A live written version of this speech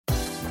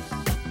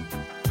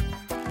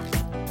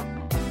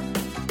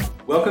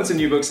Welcome to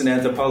New Books in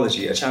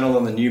Anthropology, a channel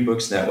on the New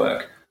Books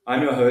Network.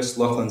 I'm your host,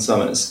 Lachlan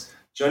Summers.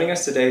 Joining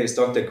us today is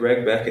Dr.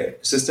 Greg Beckett,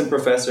 Assistant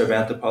Professor of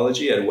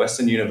Anthropology at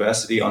Western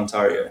University,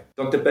 Ontario.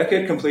 Dr.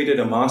 Beckett completed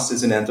a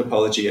Master's in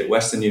Anthropology at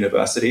Western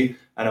University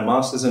and a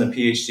Master's and a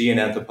PhD in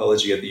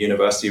Anthropology at the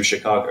University of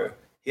Chicago.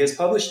 He has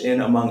published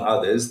in, among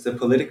others, the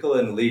Political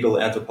and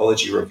Legal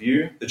Anthropology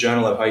Review, the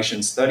Journal of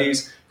Haitian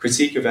Studies,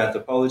 Critique of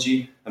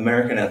Anthropology,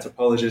 American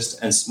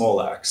Anthropologist, and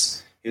Small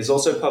Axe. He has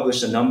also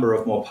published a number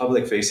of more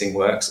public-facing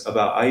works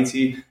about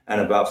Haiti and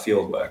about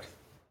fieldwork.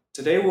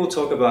 Today we'll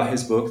talk about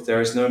his book,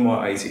 There Is No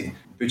More Haiti,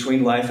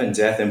 Between Life and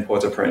Death in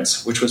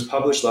Port-au-Prince, which was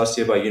published last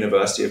year by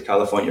University of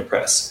California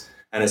Press,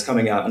 and is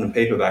coming out in a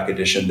paperback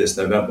edition this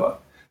November.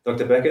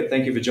 Dr. Beckett,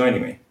 thank you for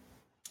joining me.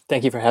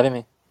 Thank you for having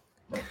me.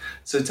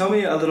 So tell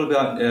me a little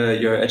about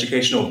your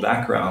educational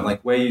background,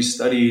 like where you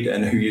studied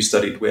and who you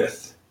studied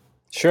with.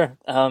 Sure.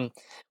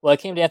 Well, I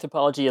came to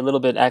anthropology a little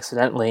bit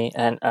accidentally,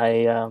 and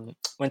I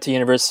went to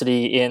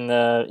university in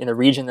the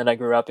region that I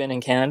grew up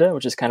in Canada,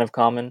 which is kind of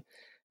common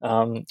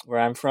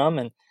where I'm from.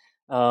 And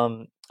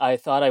I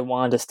thought I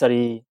wanted to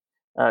study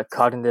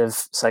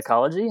cognitive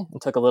psychology, and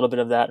took a little bit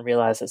of that and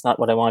realized that's not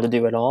what I wanted to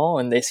do at all.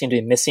 And they seemed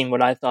to be missing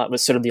what I thought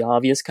was sort of the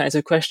obvious kinds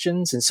of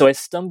questions. And so I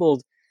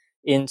stumbled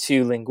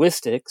into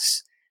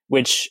linguistics,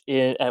 which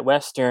at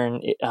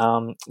Western,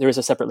 there was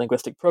a separate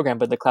linguistic program,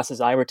 but the classes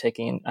I was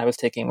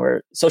taking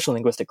were social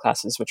linguistic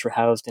classes, which were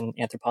housed in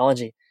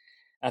anthropology.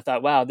 I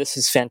thought, wow, this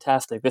is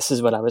fantastic. This is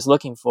what I was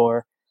looking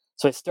for.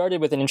 So I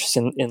started with an interest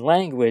in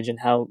language and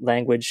how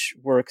language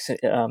works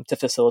to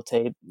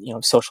facilitate,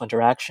 social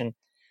interaction.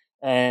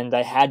 And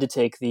I had to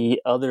take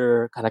the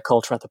other kind of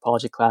cultural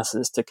anthropology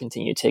classes to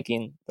continue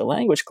taking the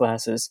language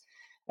classes.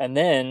 And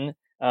then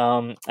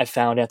I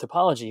found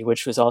anthropology,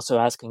 which was also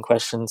asking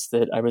questions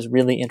that I was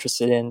really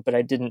interested in, but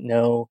I didn't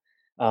know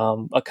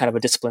a kind of a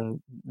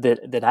discipline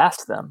that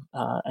asked them.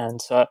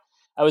 And so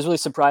I was really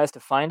surprised to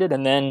find it.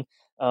 And then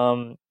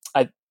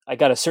I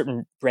got a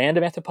certain brand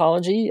of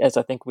anthropology, as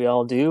I think we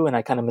all do, and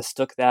I kind of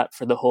mistook that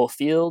for the whole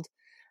field.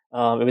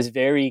 It was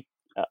very,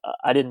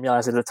 I didn't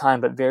realize it at the time,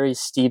 but very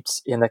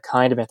steeped in the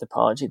kind of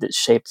anthropology that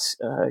shaped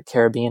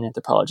Caribbean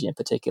anthropology in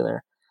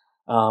particular.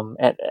 And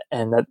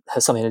that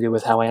has something to do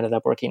with how I ended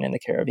up working in the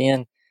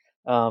Caribbean.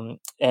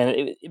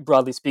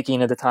 Broadly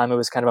speaking, at the time, it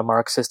was kind of a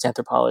Marxist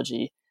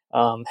anthropology,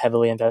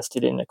 heavily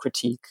invested in a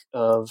critique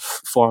of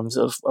forms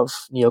of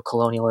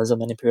neocolonialism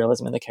and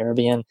imperialism in the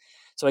Caribbean.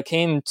 So I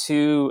came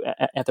to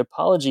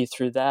anthropology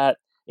through that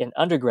in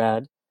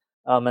undergrad,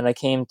 and I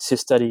came to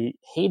study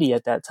Haiti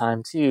at that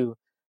time too.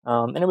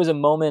 And it was a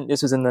moment.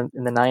 This was in the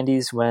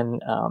 90s when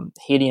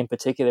Haiti, in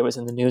particular, was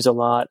in the news a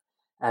lot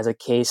as a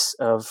case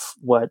of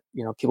what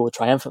people would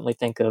triumphantly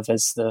think of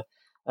as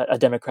a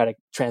democratic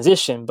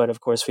transition. But of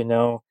course, we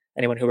know,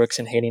 anyone who works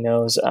in Haiti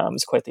knows,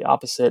 it's quite the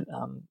opposite.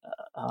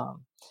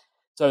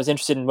 So I was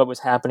interested in what was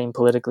happening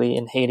politically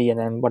in Haiti, and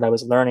then what I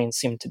was learning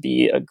seemed to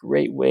be a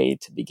great way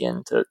to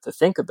begin to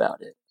think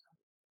about it.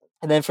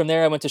 And then from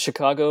there, I went to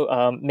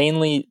Chicago,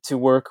 mainly to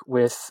work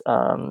with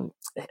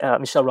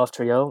Michel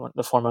Rolph-Trouillot,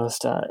 the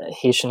foremost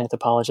Haitian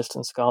anthropologist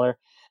and scholar.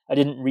 I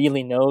didn't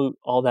really know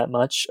all that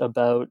much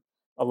about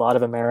a lot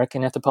of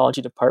American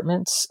anthropology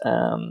departments,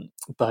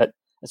 but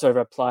I sort of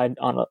applied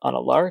on a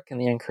lark and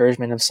the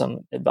encouragement of some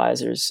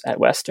advisors at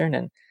Western,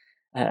 and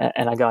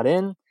I got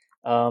in,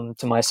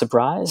 to my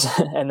surprise.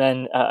 And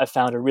then I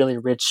found a really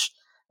rich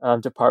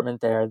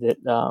department there that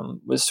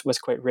was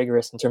quite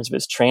rigorous in terms of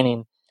its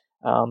training,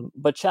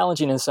 but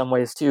challenging in some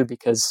ways too,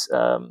 because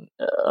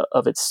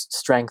of its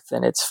strength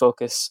and its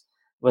focus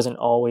wasn't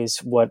always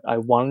what I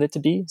wanted it to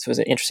be. So it was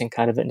an interesting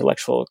kind of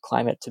intellectual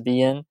climate to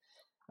be in.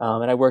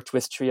 And I worked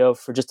with Trouillot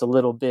for just a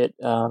little bit.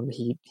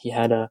 He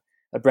had a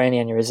brain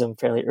aneurysm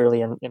fairly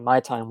early in my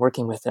time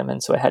working with him,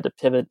 and so I had to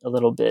pivot a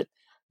little bit.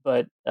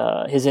 But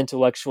his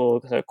intellectual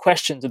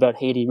questions about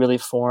Haiti really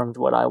formed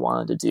what I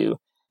wanted to do.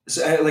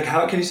 So,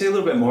 how can you say a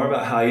little bit more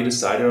about how you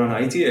decided on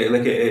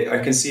Haiti? I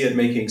can see it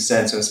making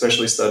sense, and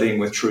especially studying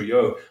with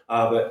Trouillot.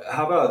 But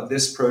how about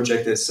this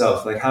project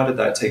itself? How did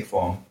that take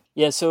form?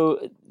 Yeah,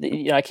 so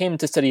I came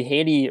to study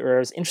Haiti, or I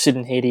was interested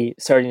in Haiti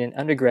starting in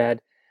undergrad.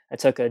 I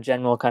took a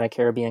general kind of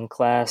Caribbean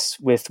class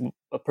with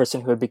a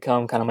person who had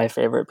become kind of my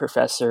favorite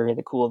professor. He had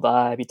a cool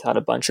vibe. He taught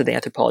a bunch of the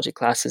anthropology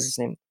classes. His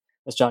name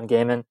was John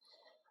Gaiman.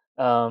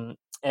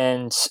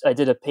 And I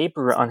did a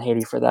paper on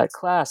Haiti for that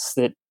class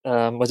that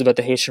was about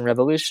the Haitian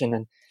Revolution.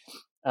 And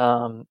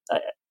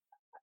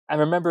I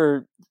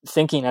remember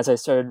thinking, as I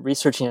started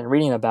researching and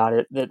reading about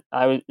it, that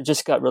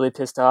just got really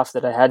pissed off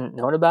that I hadn't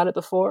known about it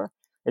before.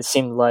 It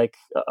seemed like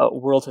a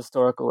world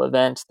historical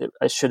event that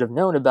I should have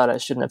known about. I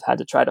shouldn't have had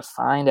to try to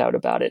find out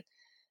about it.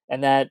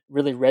 And that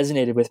really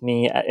resonated with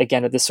me,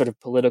 again, at this sort of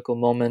political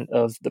moment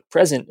of the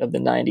present of the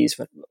 90s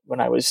when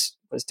I was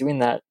doing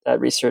that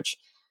research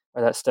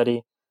or that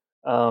study.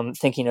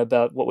 Thinking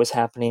about what was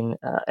happening,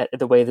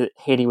 the way that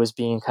Haiti was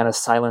being kind of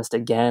silenced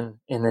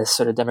again in this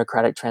sort of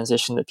democratic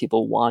transition that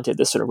people wanted,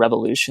 this sort of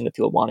revolution that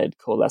people wanted,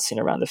 coalescing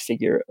around the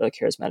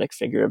charismatic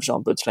figure of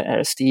Jean Bertrand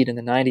Aristide in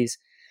the 90s.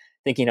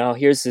 Thinking, oh,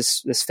 here's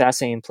this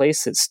fascinating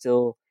place that's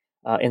still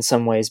in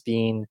some ways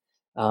being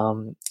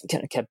kind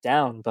of kept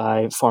down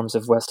by forms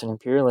of Western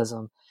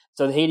imperialism.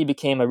 So Haiti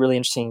became a really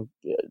interesting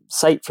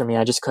site for me.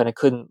 I just kind of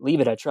couldn't leave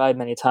it. I tried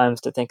many times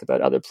to think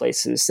about other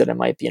places that I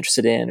might be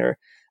interested in, or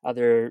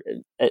other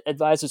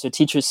advisors or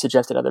teachers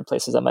suggested other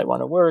places I might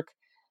want to work.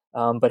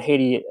 But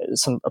Haiti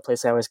is a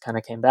place I always kind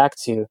of came back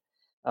to.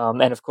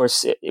 And of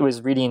course, it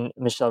was reading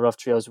Michel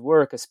Rouftriot's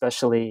work,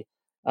 especially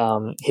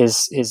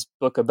his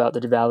book about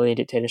the Duvalier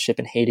dictatorship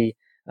in Haiti,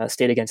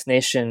 State Against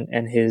Nation,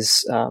 and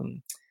his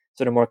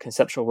sort of more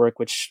conceptual work,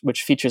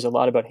 which features a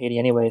lot about Haiti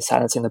anyway,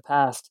 Silencing the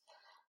Past,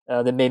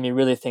 that made me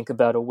really think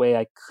about a way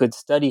I could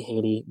study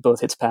Haiti,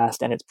 both its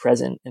past and its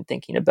present, and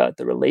thinking about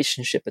the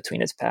relationship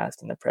between its past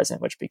and the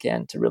present, which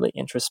began to really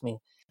interest me.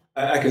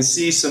 I can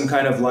see some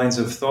kind of lines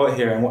of thought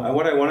here, and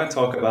what I want to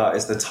talk about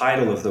is the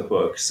title of the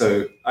book.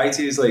 So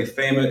Haiti is like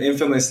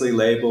infamously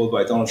labeled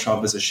by Donald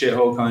Trump as a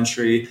shithole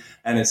country,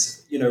 and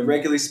it's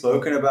regularly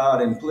spoken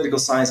about in political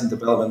science and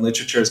development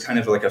literature as kind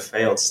of like a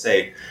failed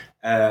state.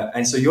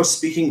 And so you're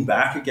speaking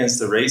back against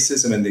the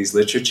racism in these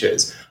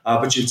literatures,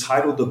 but you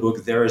titled the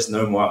book "There Is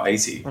No More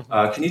Haiti."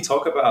 Can you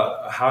talk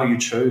about how you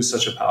chose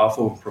such a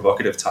powerful,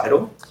 provocative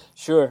title?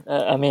 Sure.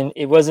 I mean,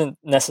 it wasn't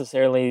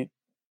necessarily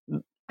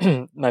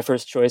my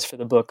first choice for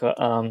the book.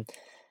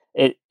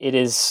 It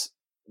is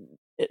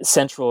a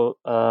central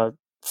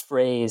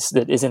phrase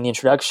that is in the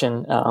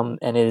introduction,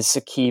 and is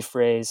a key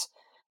phrase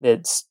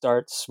that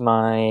starts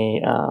my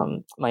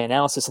my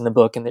analysis in the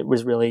book, and it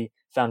was really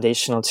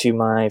foundational to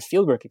my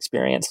fieldwork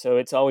experience. So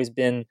it's always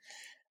been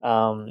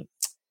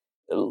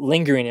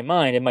lingering in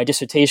mind. In my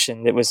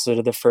dissertation, that was sort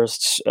of the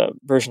first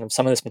version of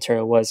some of this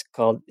material, was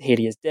called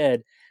 "Haiti is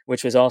Dead,"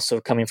 which was also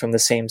coming from the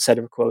same set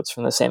of quotes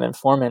from the same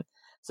informant.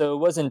 So it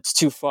wasn't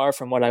too far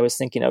from what I was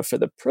thinking of for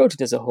the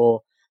project as a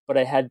whole, but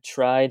I had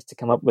tried to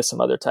come up with some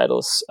other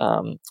titles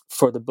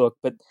for the book,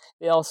 but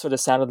they all sort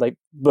of sounded like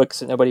books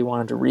that nobody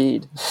wanted to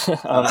read.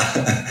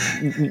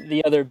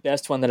 The other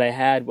best one that I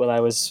had while I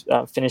was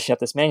finishing up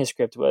this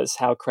manuscript was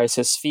 "How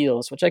Crisis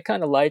Feels," which I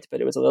kind of liked, but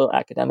it was a little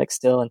academic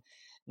still. And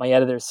my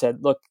editor said,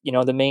 look,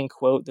 the main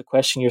quote, the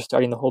question you're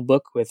starting the whole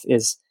book with,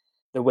 is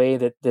the way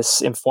that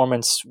this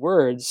informant's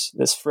words,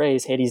 this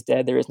phrase, "Haiti's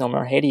dead, there is no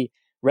more Haiti,"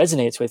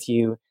 resonates with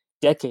you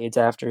decades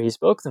after he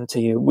spoke them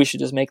to you. We should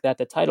just make that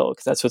the title,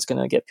 because that's what's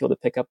going to get people to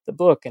pick up the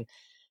book. And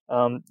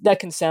that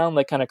can sound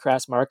like kind of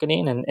crass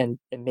marketing, and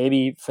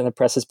maybe from the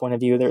press's point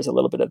of view, there's a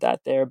little bit of that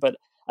there. But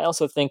I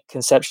also think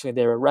conceptually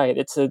they were right.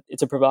 It's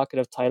a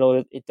provocative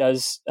title. It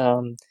does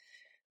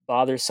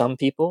bother some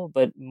people,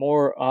 but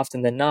more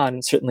often than not,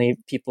 and certainly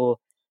people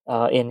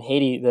in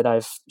Haiti that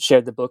I've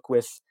shared the book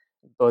with,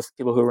 both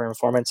people who were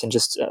informants and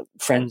just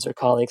friends or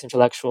colleagues,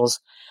 intellectuals,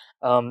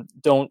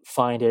 don't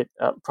find it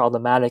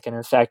problematic. And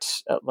in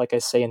fact, like I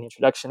say in the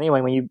introduction, anyway,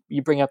 when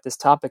you bring up this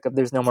topic of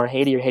 "there's no more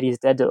Haiti" or "Haiti is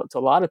dead" to a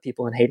lot of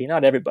people in Haiti,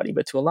 not everybody,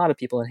 but to a lot of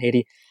people in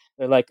Haiti,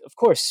 they're like, of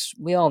course,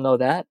 we all know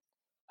that.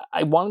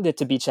 I wanted it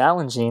to be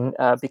challenging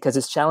because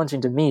it's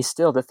challenging to me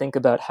still to think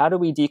about how do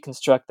we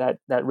deconstruct that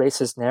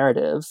racist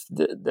narrative,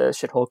 the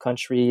shithole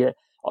country.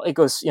 It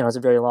goes, it's a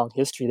very long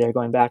history there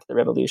going back to the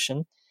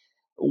revolution.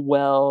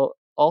 Well,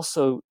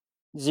 also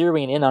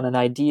zeroing in on an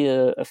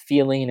idea, a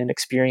feeling, an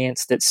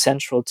experience that's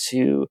central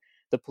to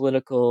the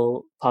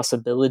political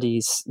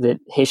possibilities that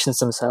Haitians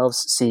themselves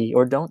see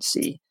or don't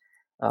see.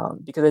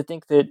 Because I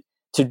think that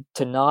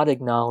to not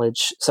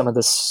acknowledge some of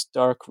the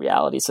stark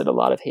realities that a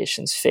lot of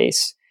Haitians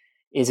face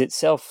is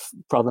itself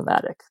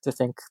problematic. To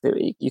think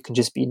that you can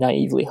just be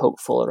naively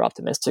hopeful or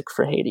optimistic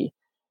for Haiti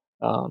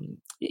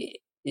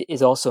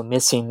is also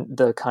missing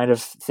the kind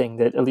of thing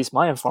that at least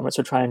my informants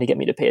are trying to get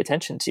me to pay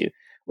attention to.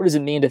 What does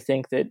it mean to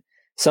think that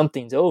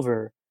something's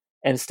over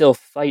and still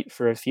fight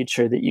for a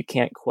future that you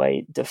can't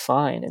quite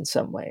define in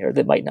some way, or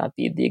that might not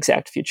be the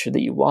exact future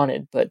that you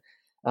wanted, but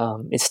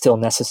it's still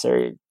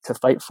necessary to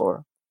fight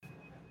for?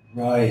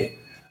 Right.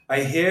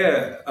 I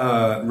hear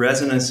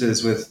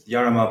resonances with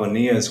Yarima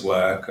Bonia's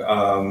work,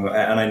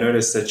 and I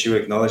noticed that you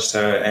acknowledged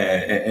her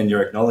in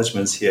your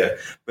acknowledgments here.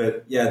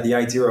 But yeah, the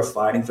idea of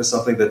fighting for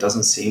something that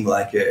doesn't seem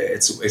like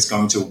it's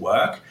going to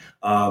work,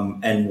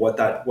 and what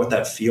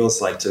that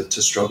feels like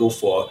to struggle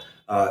for.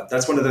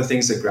 That's one of the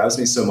things that grabs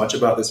me so much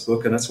about this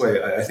book, and that's why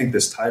I think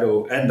this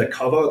title and the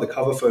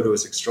cover photo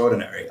is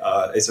extraordinary.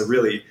 It's a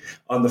really,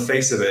 on the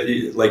face of it,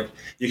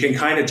 you can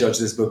kind of judge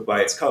this book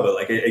by its cover.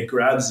 Like it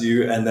grabs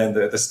you, and then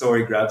the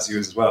story grabs you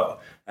as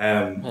well.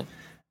 And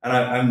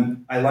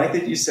I like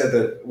that you said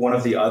that one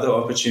of the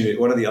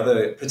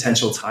other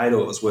potential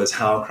titles was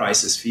 "How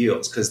Crisis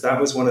Feels," because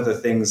that was one of the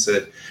things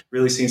that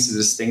really seems to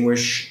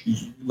distinguish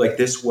like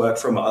this work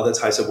from other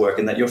types of work,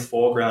 and that you're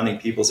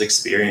foregrounding people's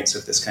experience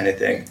of this kind of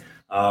thing.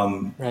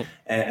 Right.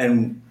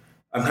 And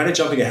I'm kind of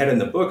jumping ahead in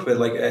the book, but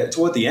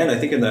toward the end, I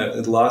think in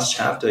the last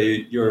chapter,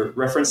 you're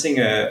referencing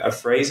a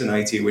phrase in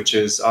Haiti, which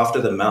is "after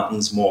the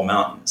mountains, more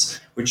mountains,"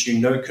 which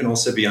can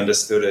also be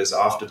understood as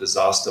 "after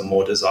disaster,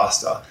 more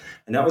disaster."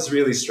 And that was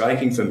really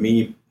striking for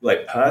me,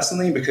 like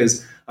personally,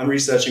 because I'm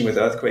researching with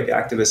earthquake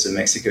activists in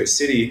Mexico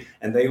City,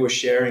 and they were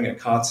sharing a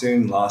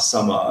cartoon last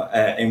summer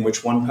in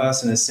which one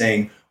person is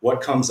saying,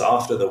 what comes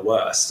after the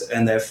worst?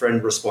 And their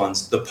friend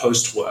responds, the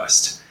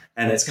post-worst.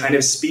 And it's kind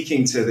of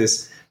speaking to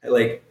this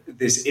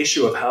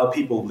issue of how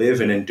people live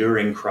in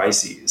enduring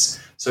crises.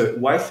 So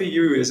why for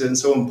you is it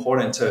so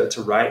important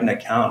to write an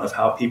account of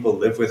how people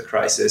live with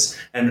crisis?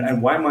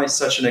 And why might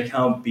such an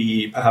account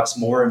be perhaps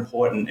more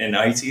important in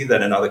IT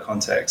than in other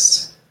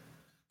contexts?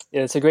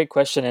 Yeah, it's a great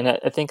question. And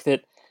I think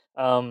that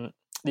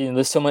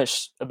there's so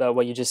much about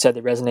what you just said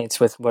that resonates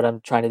with what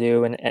I'm trying to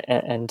do,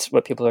 and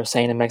what people are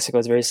saying in Mexico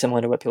is very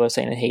similar to what people are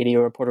saying in Haiti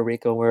or Puerto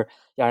Rico, where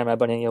Yarima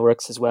Bonilla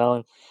works as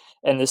well.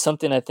 And there's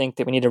something I think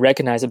that we need to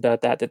recognize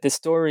about that this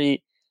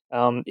story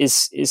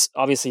is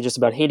obviously just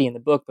about Haiti in the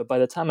book. But by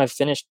the time I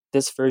finished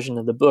this version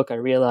of the book, I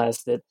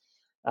realized that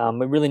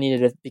we really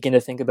needed to begin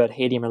to think about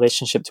Haiti in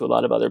relationship to a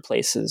lot of other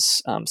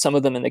places, some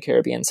of them in the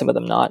Caribbean, some of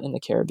them not in the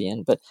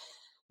Caribbean. But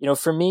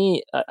for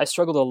me, I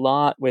struggled a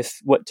lot with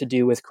what to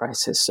do with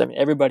crisis. I mean,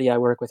 everybody I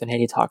work with in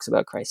Haiti talks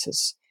about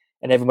crisis,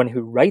 and everyone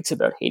who writes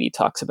about Haiti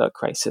talks about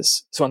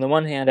crisis. So on the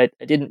one hand, I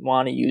didn't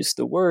want to use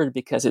the word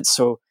because it's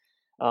so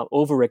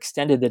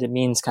overextended that it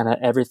means kind of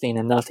everything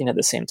and nothing at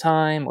the same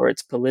time, or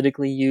it's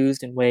politically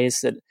used in ways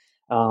that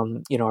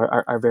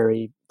are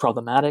very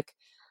problematic.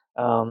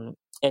 And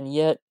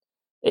yet,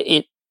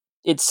 it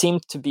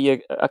seemed to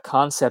be a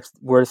concept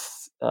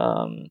worth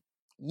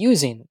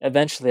using.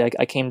 Eventually,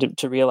 I came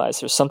to realize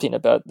there's something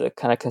about the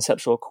kind of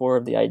conceptual core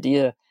of the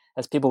idea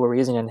as people were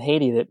using in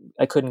Haiti that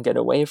I couldn't get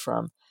away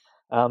from.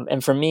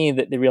 And for me,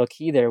 the real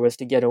key there was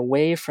to get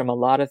away from a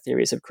lot of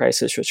theories of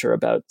crisis, which are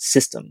about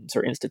systems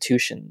or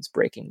institutions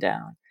breaking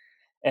down,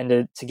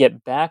 and to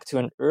get back to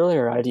an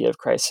earlier idea of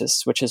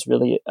crisis, which is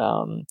really,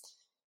 I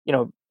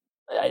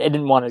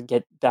didn't want to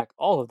get back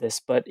all of this,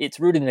 but it's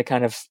rooted in a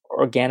kind of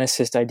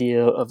organicist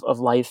idea of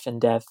life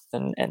and death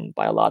and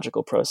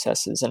biological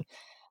processes. And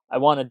I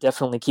want to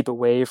definitely keep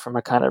away from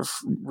a kind of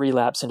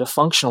relapse into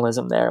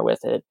functionalism there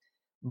with it,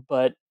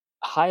 but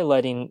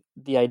highlighting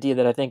the idea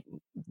that I think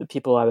the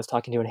people I was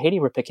talking to in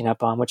Haiti were picking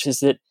up on, which is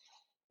that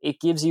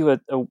it gives you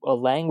a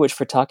language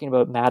for talking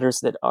about matters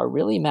that are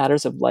really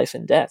matters of life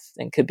and death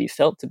and could be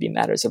felt to be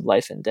matters of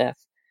life and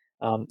death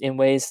in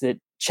ways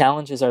that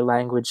challenges our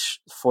language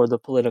for the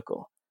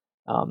political.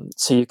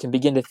 So you can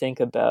begin to think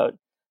about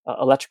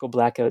electrical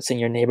blackouts in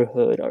your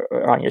neighborhood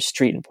or on your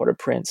street in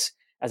Port-au-Prince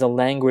as a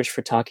language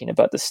for talking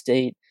about the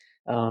state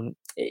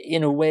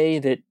in a way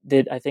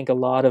that I think a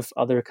lot of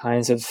other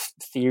kinds of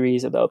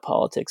theories about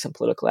politics and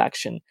political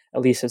action,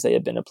 at least as they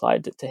have been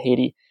applied to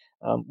Haiti,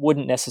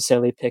 wouldn't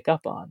necessarily pick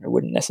up on or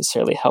wouldn't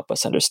necessarily help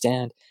us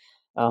understand.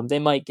 They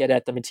might get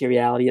at the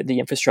materiality, the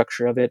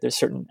infrastructure of it. There's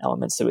certain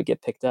elements that would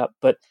get picked up.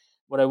 But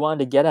what I wanted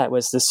to get at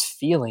was this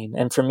feeling.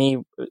 And for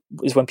me,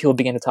 is when people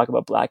began to talk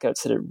about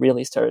blackouts that it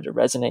really started to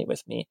resonate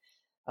with me.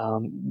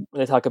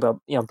 They talk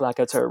about,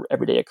 blackouts are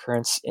everyday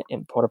occurrence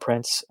in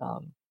Port-au-Prince.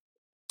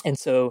 And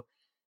so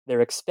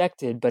they're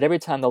expected, but every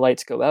time the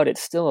lights go out,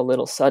 it's still a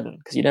little sudden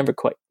because you never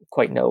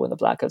quite know when the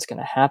blackout's going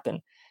to happen.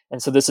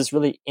 And so there's this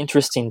really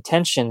interesting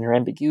tension or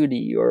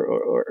ambiguity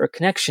or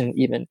connection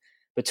even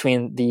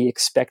between the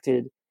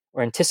expected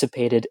or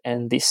anticipated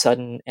and the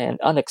sudden and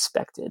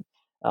unexpected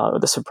or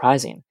the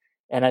surprising.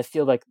 And I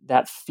feel like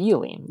that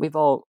feeling, we've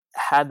all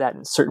had that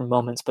in certain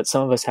moments, but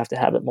some of us have to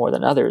have it more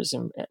than others.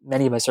 And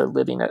many of us are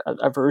living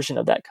a version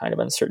of that kind of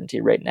uncertainty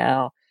right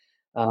now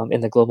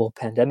in the global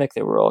pandemic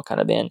that we're all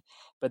kind of in.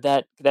 But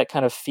that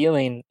kind of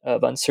feeling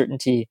of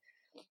uncertainty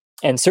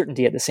and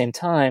certainty at the same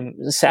time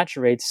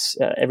saturates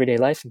everyday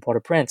life in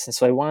Port-au-Prince. And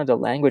so I wanted a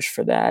language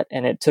for that.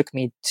 And it took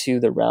me to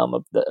the realm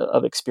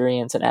of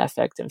experience and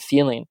affect and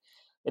feeling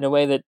in a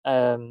way that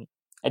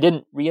I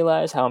didn't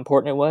realize how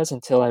important it was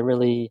until I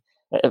really,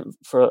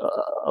 for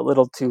a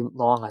little too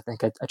long, I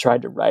think I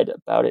tried to write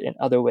about it in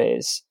other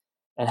ways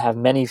and have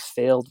many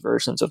failed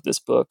versions of this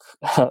book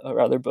or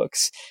other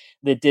books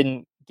that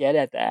didn't get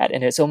at that.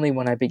 And it's only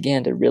when I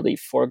began to really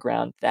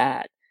foreground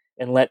that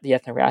and let the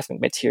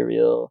ethnographic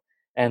material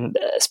and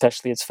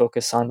especially its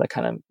focus on the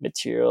kind of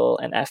material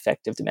and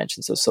affective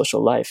dimensions of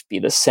social life be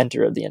the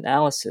center of the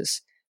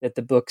analysis that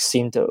the book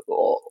seemed to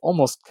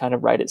almost kind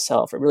of write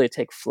itself or really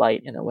take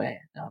flight in a way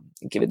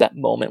and give it that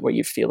moment where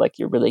you feel like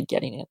you're really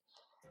getting it.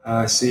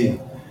 I see.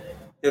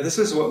 Yeah, this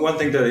is one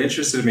thing that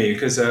interested me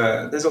because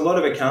there's a lot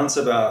of accounts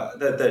about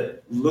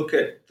that look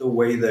at the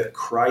way that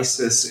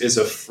crisis is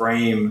a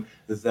frame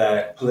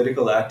that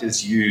political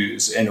actors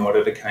use in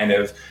order to kind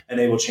of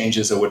enable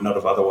changes that would not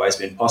have otherwise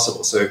been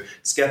possible. So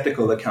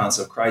skeptical accounts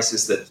of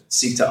crisis that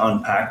seek to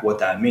unpack what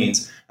that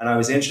means. And I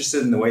was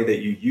interested in the way that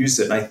you used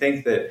it. And I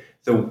think that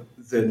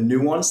the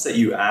nuance that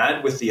you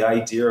add with the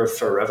idea of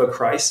forever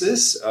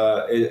crisis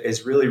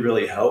is really,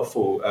 really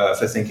helpful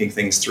for thinking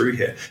things through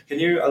here. Can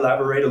you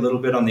elaborate a little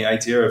bit on the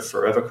idea of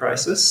forever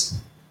crisis?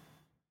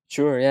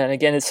 Sure, yeah. And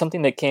again, it's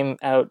something that came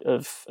out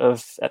of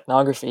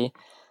ethnography.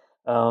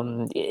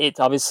 It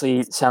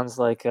obviously sounds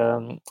like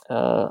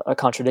a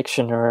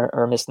contradiction or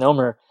a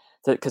misnomer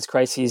because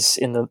crises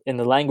in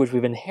the language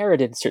we've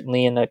inherited,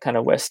 certainly in a kind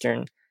of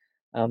Western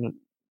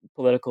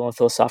political and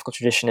philosophical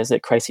tradition, is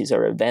that crises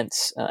are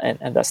events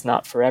and that's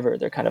not forever.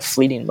 They're kind of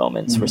fleeting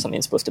moments where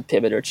something's supposed to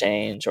pivot or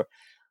change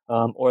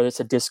or it's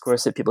a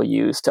discourse that people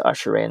use to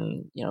usher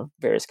in,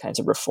 various kinds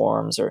of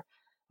reforms, or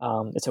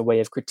it's a way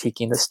of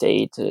critiquing the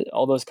state.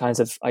 All those kinds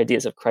of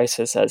ideas of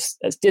crisis as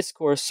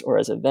discourse or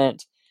as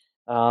event.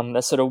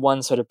 That's sort of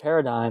one sort of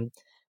paradigm.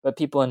 But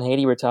people in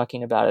Haiti were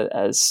talking about it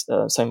as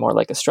something more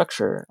like a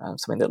structure,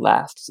 something that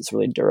lasts, it's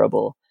really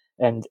durable,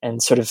 and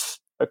sort of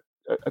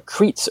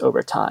accretes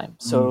over time.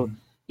 So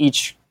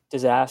each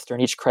disaster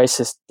and each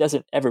crisis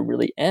doesn't ever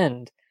really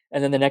end,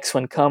 and then the next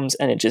one comes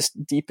and it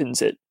just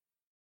deepens it.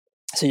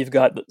 So you've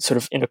got sort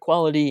of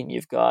inequality, and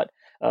you've got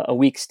a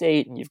weak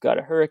state, and you've got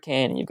a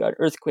hurricane, and you've got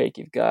earthquake,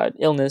 you've got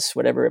illness,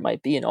 whatever it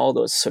might be, and all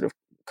those sort of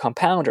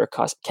compound or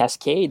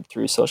cascade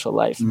through social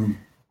life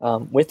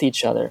with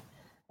each other,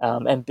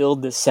 and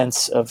build this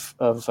sense of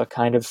a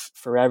kind of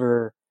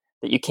forever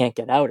that you can't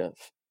get out of.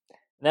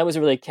 And that was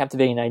a really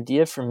captivating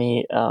idea for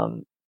me.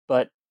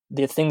 But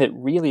the thing that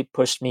really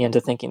pushed me into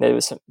thinking that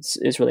it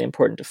is really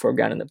important to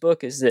foreground in the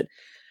book is that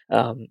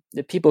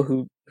the people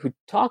who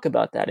talk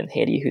about that in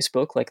Haiti, who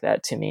spoke like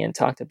that to me and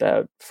talked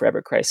about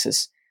forever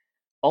crisis,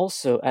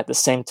 also at the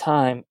same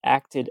time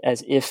acted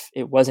as if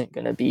it wasn't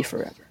going to be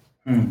forever.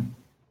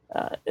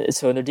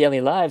 So in their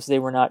daily lives, they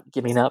were not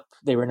giving up.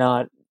 They were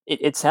not.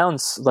 It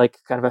sounds like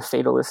kind of a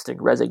fatalistic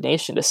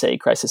resignation to say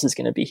crisis is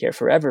going to be here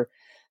forever.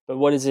 But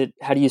what is it?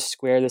 How do you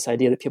square this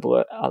idea that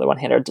people, on the one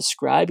hand, are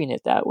describing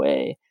it that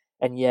way,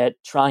 and yet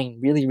trying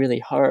really, really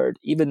hard,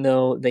 even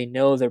though they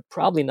know they're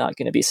probably not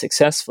going to be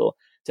successful,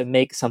 to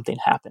make something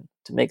happen,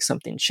 to make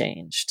something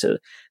change, to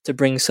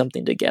bring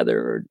something together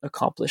or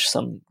accomplish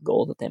some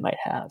goal that they might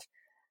have,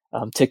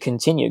 to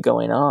continue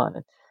going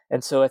on.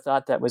 And so I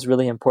thought that was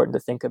really important to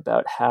think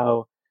about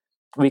how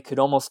we could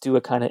almost do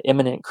a kind of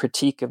imminent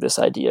critique of this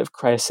idea of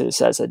crisis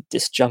as a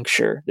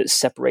disjuncture that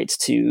separates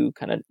two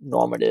kind of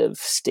normative,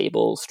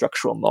 stable,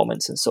 structural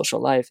moments in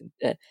social life,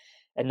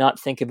 and not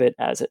think of it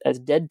as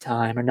dead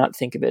time, or not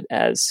think of it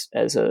as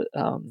a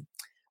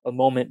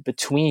moment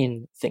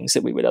between things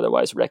that we would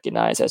otherwise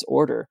recognize as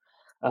order,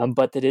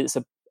 but that it is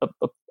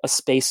a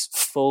space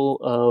full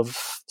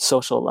of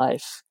social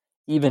life,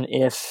 even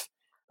if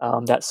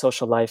that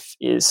social life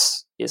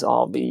is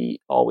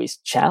always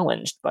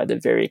challenged by the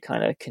very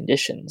kind of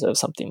conditions of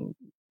something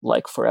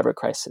like forever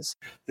crisis.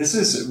 This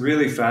is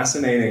really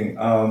fascinating.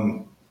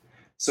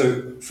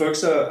 So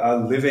folks are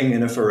living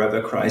in a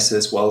forever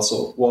crisis whilst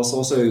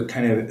also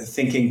kind of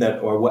thinking that,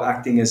 or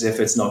acting as if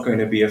it's not going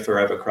to be a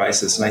forever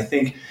crisis. And I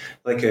think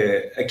like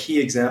a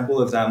key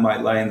example of that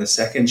might lie in the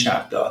second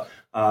chapter.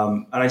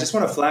 And I just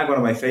want to flag one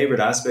of my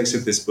favorite aspects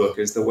of this book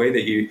is the way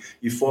that you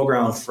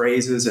foreground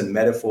phrases and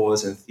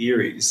metaphors and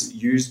theories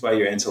used by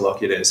your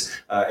interlocutors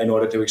in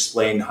order to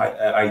explain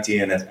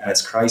idea and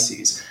its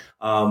crises.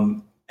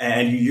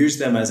 And you use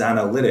them as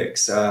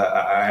analytics.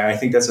 I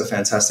think that's a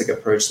fantastic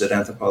approach that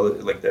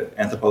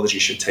anthropology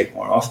should take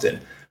more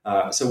often.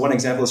 So one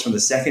example is from the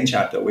second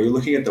chapter, where you're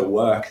looking at the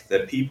work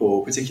that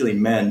people, particularly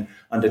men,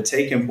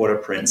 undertake in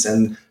Port-au-Prince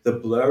and the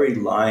blurry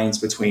lines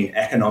between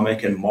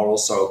economic and moral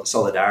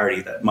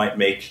solidarity that might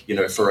make,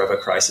 forever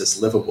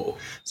crisis livable.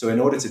 So in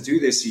order to do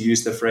this, you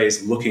use the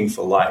phrase "looking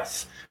for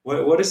life."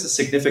 What is the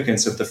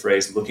significance of the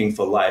phrase "looking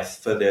for life"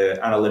 for the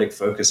analytic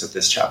focus of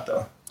this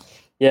chapter?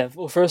 Yeah,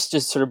 well, first,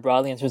 just sort of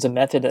broadly in terms of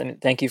method, I mean,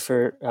 thank you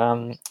for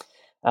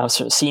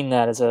sort of seeing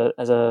that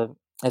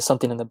as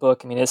something in the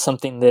book. I mean, it's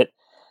something that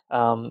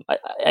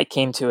I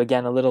came to,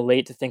 again, a little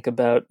late to think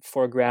about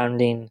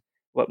foregrounding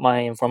what my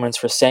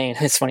informants were saying.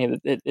 It's funny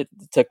that it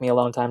took me a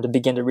long time to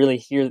begin to really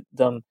hear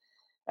them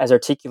as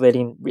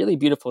articulating really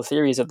beautiful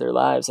theories of their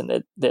lives,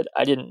 and that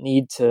I didn't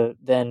need to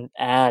then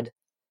add,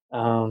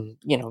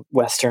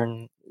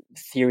 Western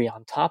theory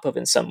on top of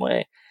in some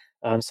way.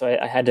 So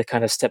I had to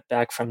kind of step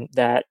back from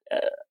that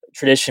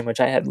tradition, which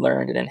I had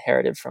learned and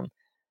inherited from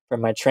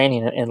my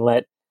training, and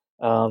let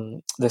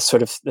the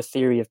sort of the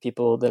theory of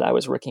people that I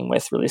was working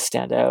with really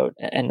stand out,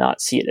 and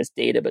not see it as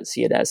data, but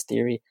see it as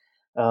theory.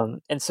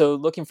 And so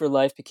looking for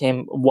life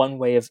became one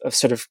way of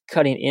sort of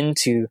cutting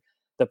into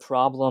the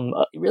problem,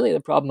 really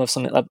the problem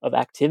of of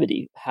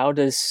activity. How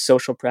does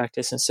social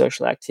practice and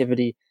social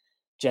activity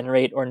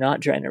generate or not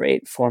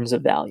generate forms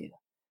of value?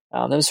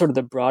 That was sort of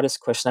the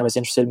broadest question I was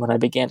interested in when I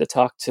began to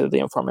talk to the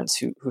informants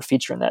who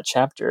feature in that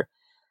chapter.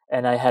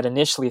 And I had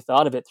initially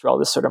thought of it through all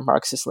this sort of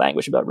Marxist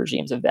language about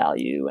regimes of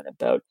value and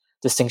about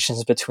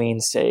distinctions between,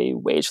 say,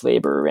 wage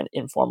labor and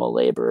informal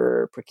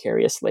labor,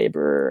 precarious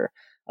labor,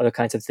 other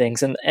kinds of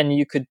things. And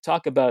you could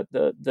talk about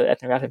the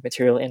ethnographic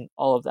material in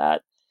all of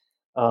that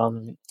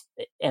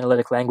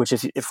analytic language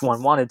if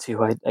one wanted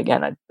to.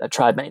 I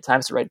tried many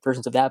times to write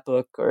versions of that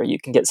book, or you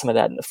can get some of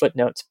that in the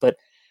footnotes. But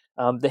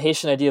the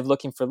Haitian idea of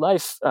looking for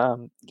life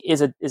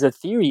is a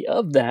theory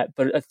of that,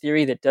 but a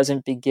theory that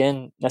doesn't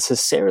begin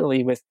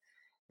necessarily with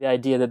the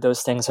idea that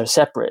those things are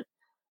separate,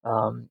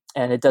 and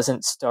it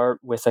doesn't start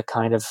with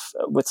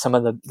with some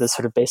of the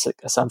sort of basic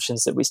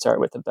assumptions that we start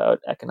with about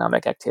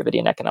economic activity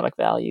and economic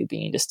value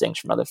being distinct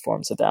from other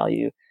forms of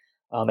value,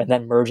 and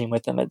then merging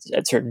with them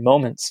at certain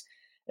moments.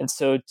 And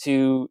so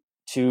to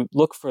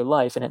look for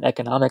life in an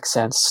economic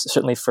sense,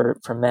 certainly for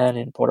men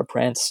in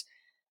Port-au-Prince,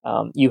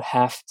 you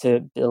have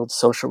to build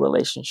social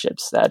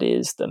relationships. That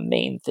is the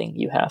main thing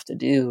you have to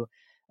do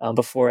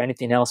before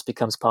anything else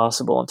becomes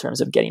possible in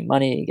terms of getting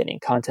money, getting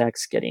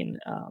contacts, getting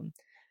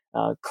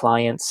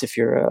clients if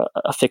you're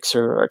a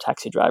fixer or a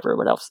taxi driver or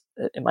what else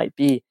it might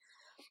be.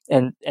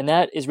 And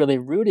that is really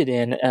rooted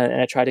in,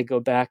 and I try to go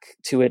back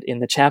to it in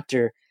the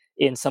chapter,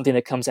 in something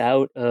that comes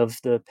out of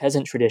the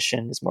peasant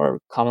tradition, is more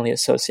commonly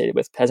associated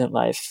with peasant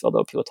life,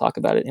 although people talk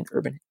about it in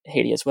urban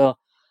Haiti as well.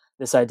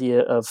 This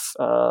idea of,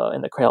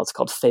 in the Creole, it's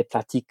called fait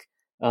pratique.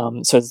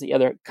 So it's the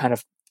other kind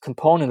of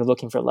component of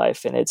looking for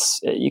life, and it's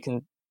you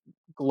can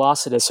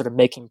gloss it as sort of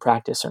making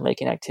practice or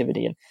making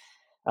activity.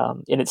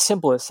 And in its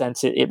simplest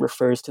sense, it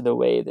refers to the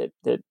way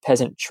that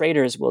peasant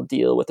traders will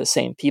deal with the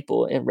same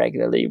people in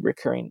regularly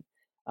recurring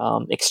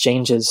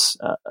exchanges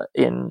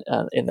in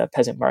the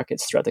peasant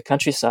markets throughout the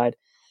countryside.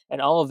 And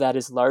all of that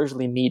is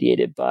largely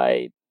mediated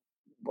by,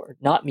 or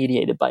not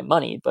mediated by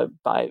money, but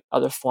by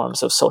other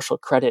forms of social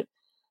credit.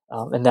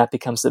 And that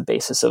becomes the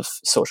basis of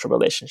social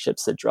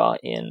relationships that draw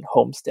in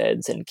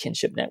homesteads and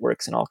kinship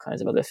networks and all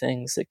kinds of other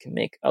things that can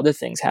make other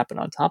things happen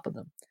on top of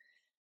them.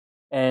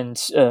 And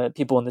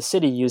people in the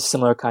city use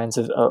similar kinds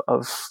of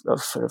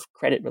sort of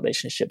credit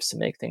relationships to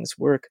make things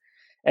work.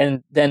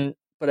 And then,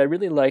 but I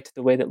really liked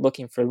the way that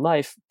Looking for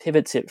Life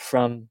pivots it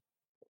from,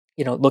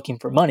 looking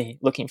for money,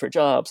 looking for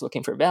jobs,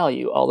 looking for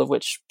value, all of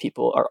which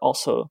people are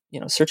also,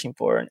 searching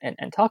for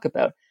and talk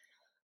about.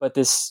 But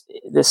this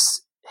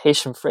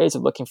Haitian phrase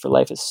of looking for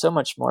life is so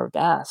much more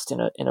vast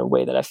in a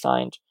way that I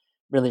find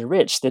really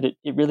rich, that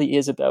it really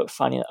is about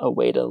finding a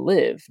way to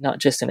live, not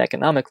just an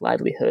economic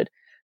livelihood,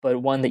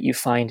 but one that you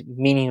find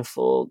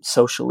meaningful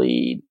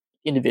socially,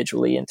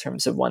 individually, in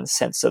terms of one's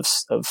sense of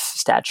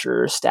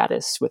stature or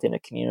status within a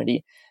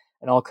community,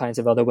 and all kinds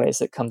of other ways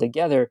that come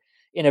together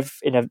in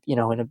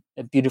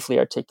a beautifully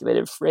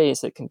articulated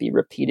phrase that can be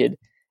repeated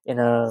in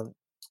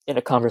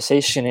a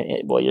conversation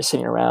while you're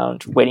sitting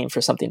around waiting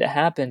for something to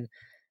happen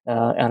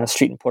on a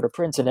street in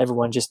Port-au-Prince, and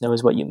everyone just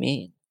knows what you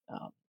mean.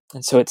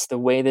 And so it's the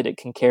way that it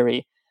can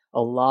carry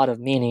a lot of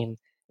meaning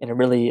in a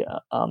really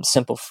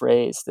simple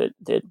phrase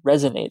that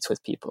resonates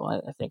with people.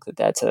 I think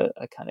that's a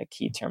kind of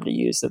key term to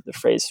use, that the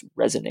phrase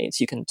resonates.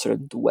 You can sort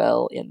of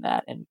dwell in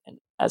that and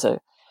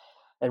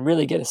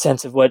really get a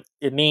sense of what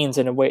it means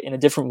in a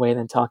different way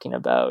than talking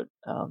about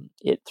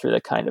it through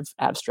the kind of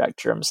abstract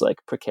terms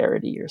like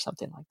precarity or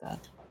something like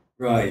that.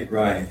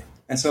 Right.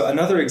 And so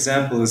another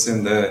example is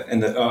in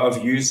the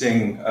of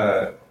using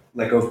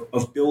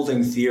of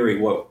building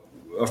theory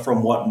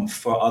from what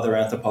for other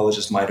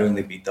anthropologists might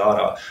only be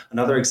data.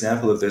 Another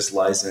example of this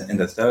lies in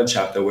the third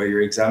chapter, where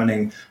you're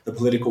examining the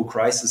political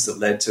crisis that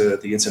led to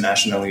the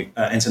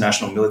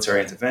international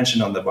military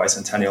intervention on the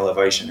bicentennial of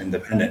Haitian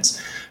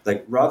independence.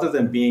 Like, rather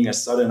than being a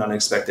sudden,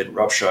 unexpected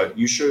rupture,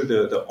 you show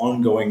the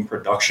ongoing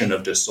production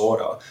of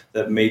disorder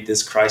that made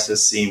this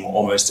crisis seem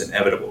almost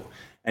inevitable.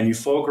 And you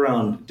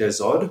foreground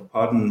désordre,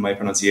 pardon my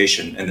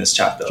pronunciation, in this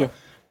chapter. Sure.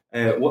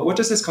 What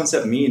does this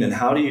concept mean, and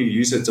how do you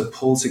use it to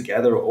pull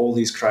together all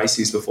these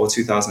crises before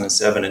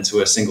 2007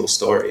 into a single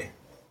story?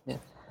 Yeah,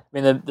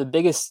 I mean, the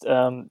biggest,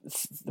 the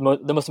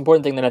most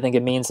important thing that I think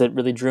it means that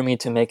really drew me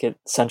to make it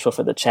central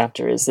for the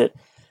chapter is that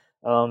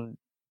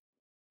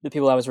the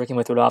people I was working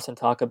with would often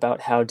talk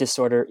about how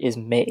disorder is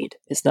made.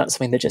 It's not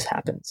something that just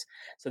happens.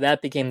 So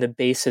that became the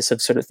basis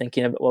of sort of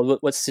thinking about, well,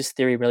 what's this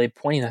theory really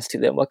pointing us to?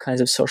 Then what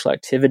kinds of social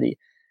activity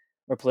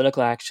or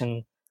political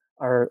action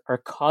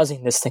are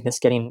causing this thing that's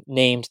getting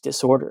named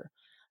disorder?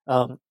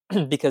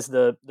 Because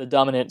the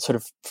dominant sort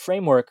of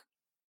framework,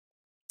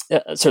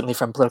 certainly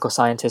from political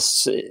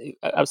scientists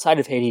outside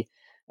of Haiti,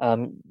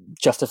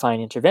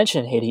 justifying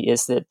intervention in Haiti,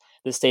 is that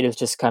the state has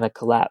just kind of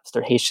collapsed,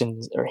 or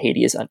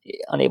Haiti is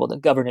unable to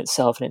govern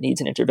itself, and it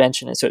needs an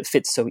intervention. And so it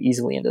fits so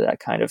easily into that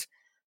kind of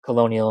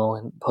colonial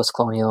and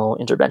post-colonial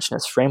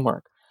interventionist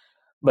framework.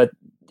 But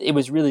it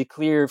was really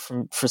clear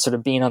for sort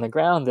of being on the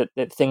ground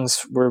that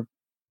things were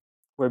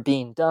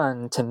being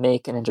done to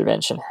make an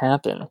intervention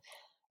happen.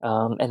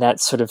 And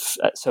that's sort of,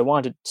 so I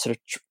wanted to sort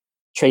of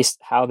trace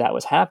how that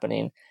was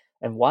happening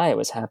and why it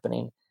was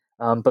happening.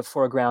 But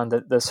foreground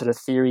the sort of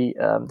theory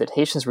that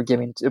Haitians were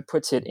giving, it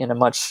puts it in a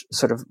much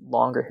sort of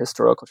longer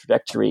historical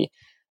trajectory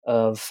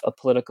of a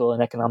political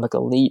and economic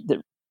elite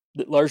that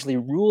largely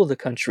rule the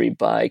country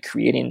by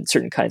creating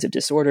certain kinds of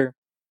disorder.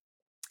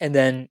 And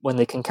then when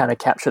they can kind of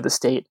capture the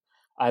state,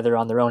 either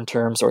on their own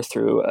terms or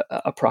through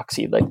a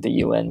proxy like the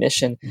UN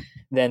mission,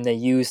 then they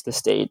use the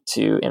state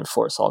to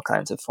enforce all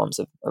kinds of forms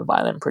of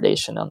violent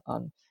predation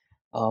on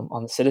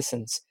the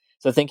citizens.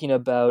 So thinking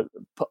about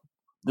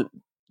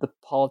the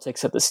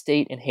politics of the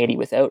state in Haiti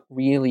without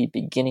really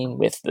beginning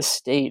with the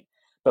state,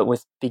 but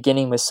with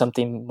beginning with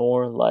something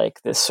more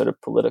like this sort of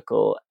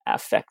political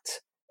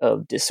affect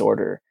of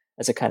disorder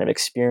as a kind of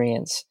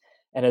experience,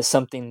 and as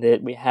something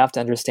that we have to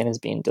understand as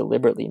being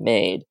deliberately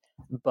made,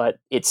 but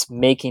its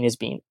making is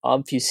being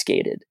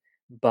obfuscated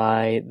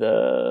by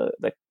the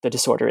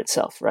disorder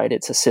itself, right?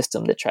 It's a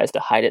system that tries to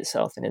hide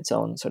itself in its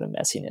own sort of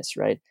messiness,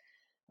 right?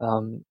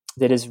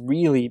 That is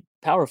really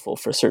powerful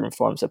for certain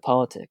forms of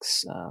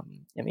politics.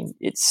 I mean,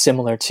 it's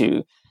similar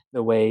to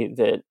the way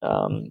that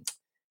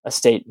a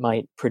state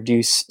might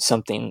produce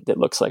something that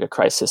looks like a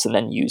crisis and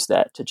then use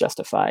that to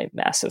justify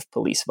massive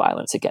police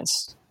violence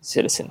against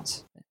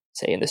citizens,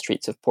 say in the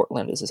streets of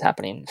Portland, as is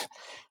happening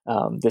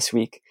this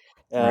week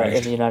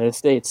in the United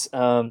States.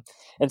 And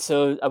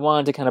so I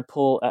wanted to kind of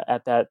pull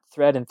at that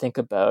thread and think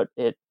about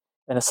it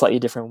in a slightly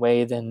different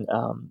way than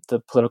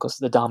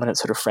the dominant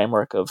sort of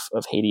framework of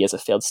Haiti as a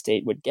failed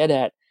state would get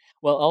at,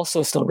 while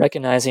also still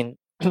recognizing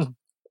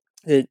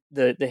the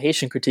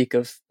Haitian critique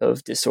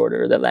of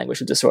disorder, that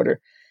language of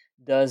disorder,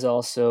 does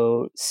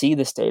also see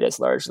the state as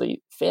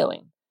largely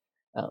failing,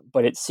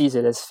 but it sees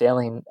it as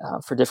failing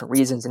for different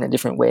reasons and in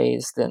different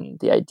ways than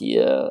the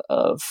idea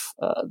of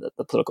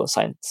the political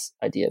science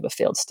idea of a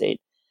failed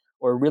state,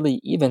 or really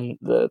even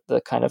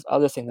the kind of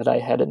other thing that I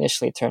had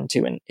initially turned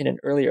to in an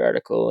earlier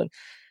article, and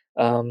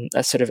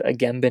a sort of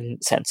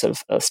Agamben sense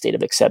of a state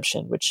of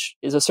exception, which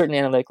is a certain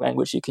analytic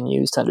language you can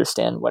use to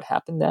understand what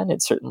happened then.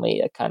 It's certainly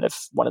a kind of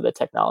one of the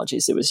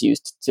technologies that was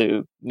used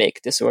to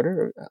make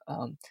disorder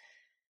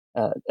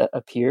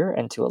appear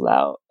and to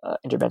allow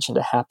intervention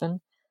to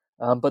happen.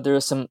 But there are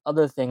some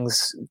other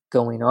things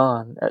going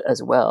on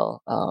as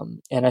well.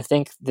 And I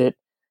think that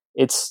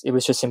it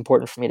was just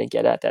important for me to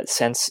get at that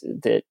sense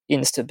that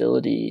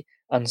instability,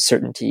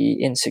 uncertainty,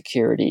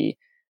 insecurity,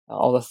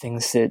 all the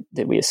things that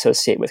we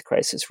associate with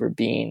crisis were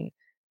being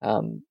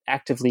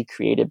actively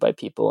created by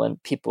people,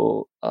 and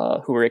people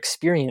who were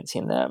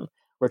experiencing them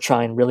were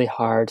trying really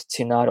hard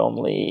to not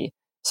only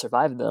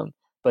survive them,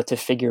 but to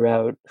figure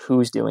out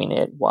who's doing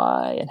it,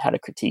 why, and how to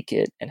critique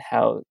it, and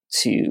how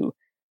to.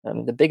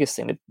 The biggest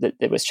thing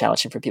that was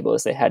challenging for people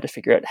is they had to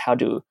figure out how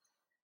to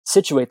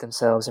situate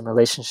themselves in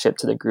relationship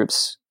to the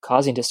groups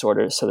causing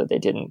disorders so that they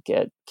didn't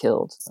get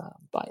killed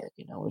by it,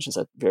 which is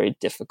a very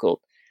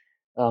difficult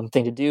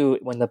thing to do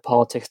when the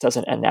politics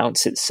doesn't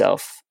announce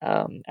itself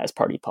as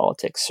party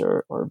politics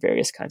or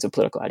various kinds of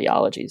political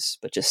ideologies,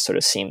 but just sort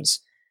of seems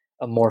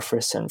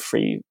amorphous and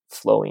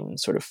free-flowing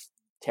sort of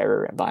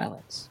terror and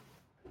violence.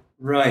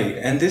 Right.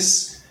 And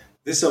this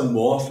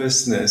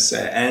amorphousness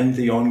and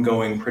the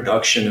ongoing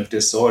production of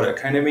disorder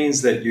kind of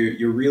means that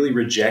you really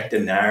reject a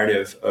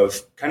narrative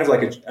of kind of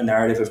like a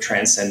narrative of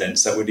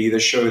transcendence that would either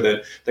show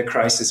that the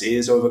crisis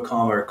is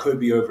overcome or it could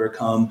be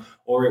overcome,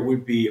 or it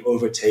would be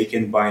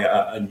overtaken by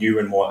a new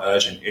and more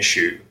urgent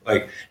issue.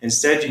 Like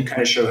instead, you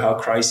kind of show how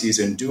crises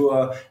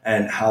endure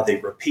and how they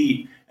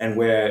repeat, and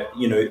where,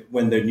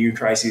 when the new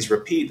crises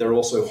repeat, they're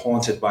also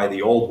haunted by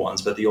the old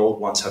ones, but the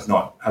old ones have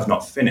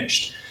not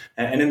finished.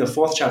 And in the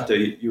fourth chapter,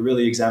 you're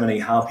really examining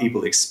how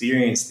people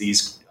experience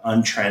these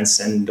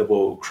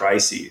untranscendable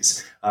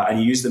crises. And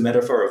you use the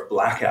metaphor of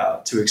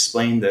blackout to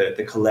explain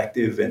the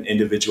collective and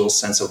individual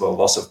sense of a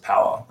loss of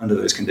power under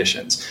those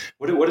conditions.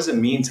 What does it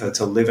mean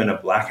to live in a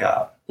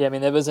blackout? Yeah, I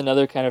mean, there was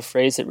another kind of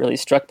phrase that really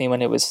struck me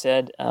when it was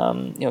said.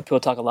 People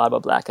talk a lot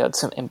about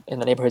blackouts in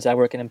the neighborhoods I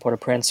work in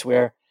Port-au-Prince,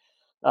 where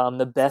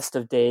the best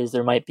of days,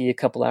 there might be a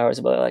couple hours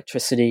of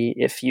electricity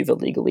if you've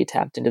illegally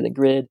tapped into the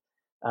grid.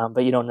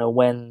 But you don't know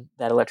when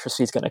that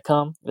electricity is going to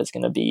come. If it's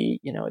going to be,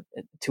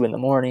 at 2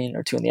 a.m.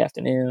 or 2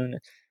 p.m.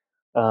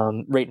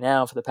 Right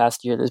now, for the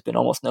past year, there's been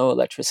almost no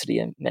electricity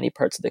in many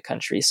parts of the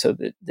country, so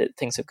that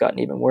things have gotten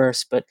even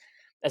worse. But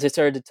as I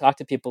started to talk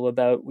to people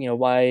about,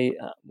 why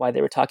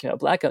they were talking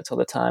about blackouts all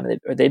the time,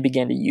 they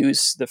began to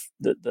use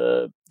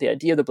the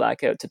idea of the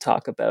blackout to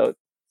talk about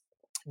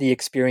the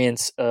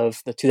experience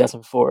of the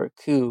 2004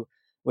 coup,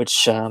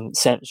 which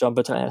sent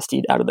Jean-Bertrand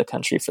Aristide out of the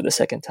country for the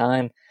second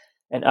time,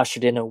 and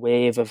ushered in a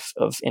wave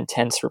of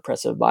intense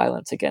repressive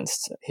violence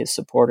against his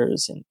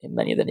supporters in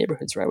many of the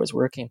neighborhoods where I was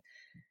working.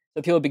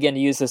 So people began to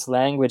use this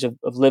language of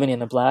living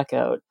in a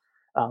blackout,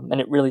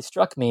 and it really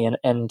struck me.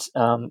 And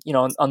on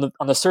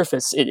the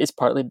surface, it's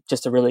partly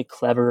just a really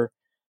clever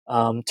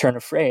turn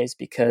of phrase,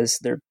 because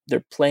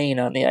they're playing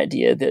on the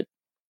idea that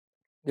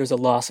there's a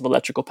loss of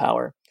electrical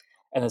power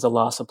and there's a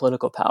loss of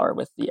political power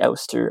with the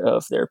ouster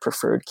of their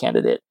preferred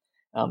candidate.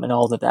 And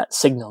all that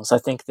signals. I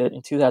think that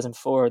in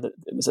 2004, it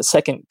was a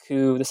second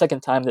coup, the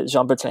second time that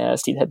Jean-Bertrand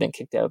Aristide had been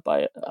kicked out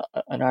by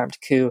an armed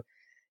coup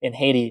in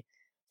Haiti.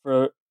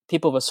 For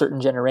people of a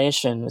certain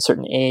generation, a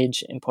certain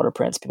age in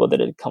Port-au-Prince, people that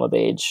had come of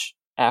age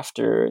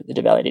after the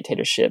Duvalier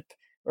dictatorship,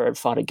 or had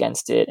fought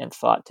against it and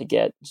fought to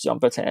get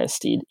Jean-Bertrand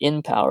Aristide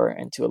in power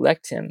and to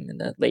elect him in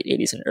the late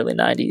 80s and early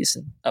 90s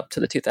and up to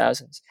the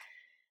 2000s.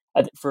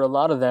 For a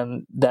lot of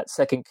them, that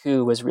second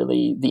coup was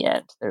really the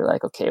end. They're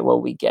like, okay,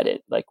 well, we get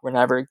it. Like,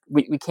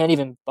 we can't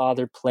even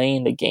bother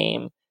playing the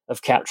game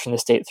of capturing the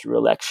state through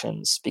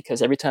elections,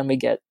 because every time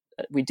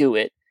we do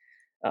it,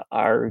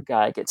 our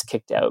guy gets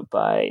kicked out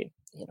by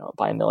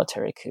a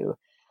military coup.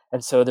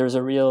 And so there's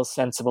a real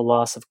sense of a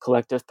loss of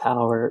collective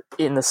power,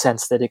 in the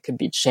sense that it could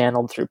be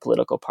channeled through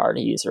political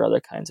parties or other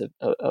kinds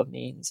of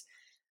means.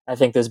 I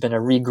think there's been a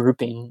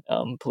regrouping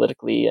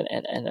politically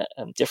and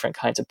different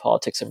kinds of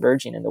politics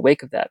emerging in the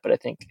wake of that. But I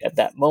think at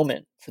that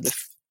moment, for the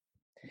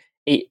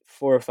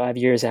 4 or 5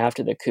 years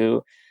after the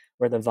coup,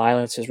 where the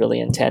violence was really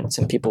intense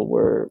and people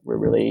were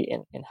really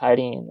in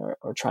hiding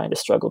or trying to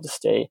struggle to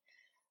stay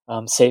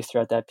safe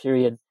throughout that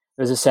period,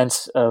 there was a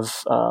sense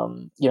of,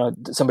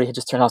 somebody had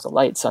just turned off the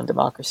lights on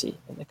democracy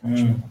in the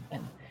country.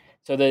 And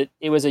so that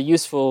it was a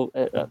useful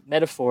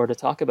metaphor to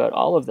talk about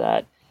all of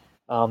that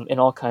in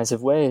all kinds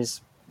of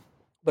ways.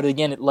 But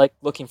again, like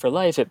Looking for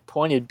Life, it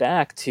pointed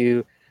back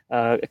to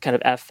kind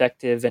of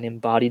affective and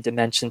embodied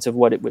dimensions of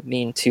what it would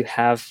mean to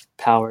have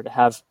power, to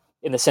have,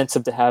 in the sense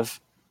of to have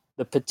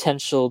the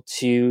potential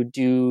to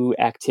do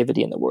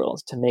activity in the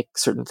world, to make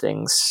certain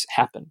things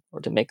happen or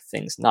to make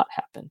things not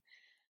happen.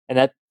 And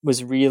that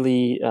was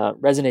really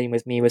resonating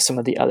with me with some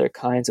of the other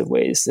kinds of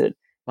ways that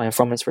my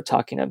informants were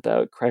talking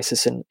about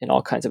crisis in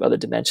all kinds of other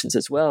dimensions,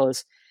 as well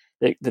as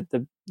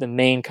the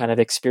main kind of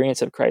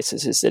experience of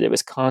crisis is that it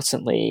was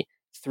constantly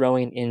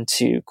throwing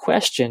into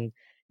question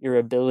your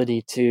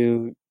ability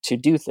to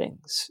do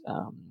things,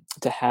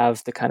 to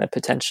have the kind of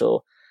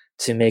potential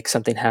to make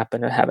something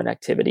happen or have an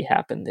activity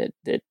happen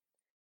that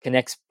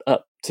connects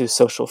up to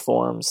social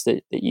forms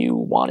that you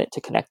want it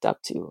to connect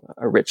up to,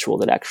 a ritual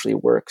that actually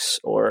works,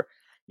 or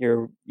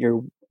your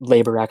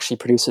labor actually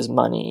produces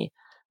money,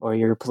 or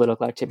your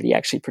political activity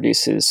actually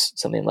produces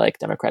something like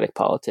democratic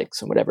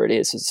politics and whatever it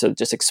is. So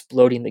just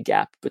exploding the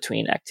gap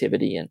between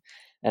activity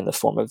and the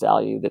form of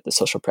value that the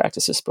social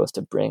practice is supposed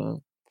to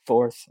bring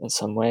forth in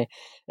some way.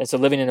 And so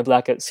Living in a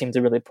Blackout seemed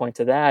to really point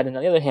to that. And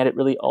on the other hand, it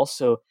really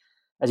also,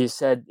 as you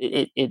said,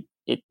 it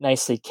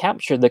nicely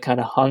captured the kind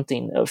of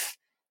haunting of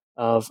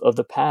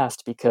the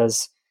past,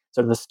 because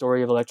sort of the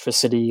story of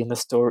electricity and the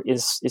story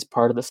is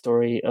part of the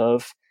story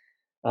of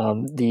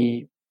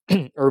the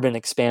urban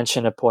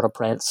expansion of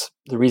Port-au-Prince.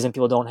 The reason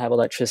people don't have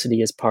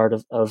electricity is part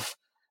of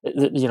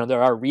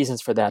there are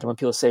reasons for that. And when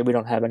people say we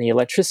don't have any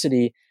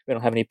electricity, we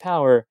don't have any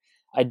power,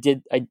 I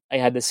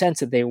had the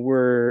sense that they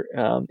were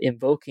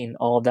invoking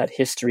all of that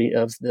history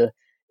of the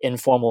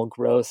informal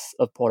growth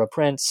of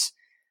Port-au-Prince,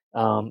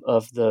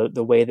 of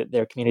the way that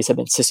their communities have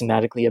been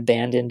systematically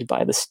abandoned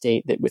by the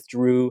state that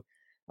withdrew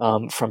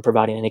from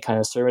providing any kind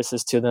of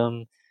services to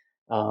them.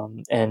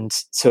 And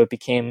so it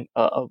became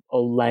a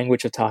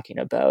language of talking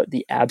about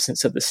the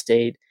absence of the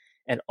state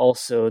and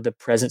also the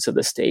presence of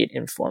the state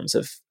in forms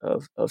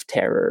of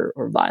terror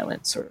or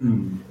violence.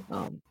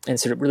 And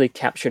so it really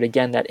captured,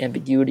 again, that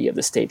ambiguity of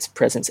the state's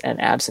presence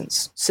and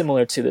absence,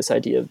 similar to this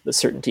idea of the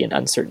certainty and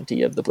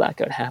uncertainty of the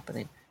blackout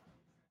happening.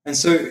 And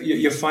so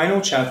your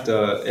final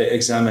chapter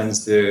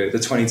examines the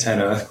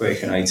 2010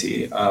 earthquake in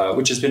Haiti,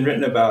 which has been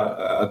written about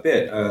a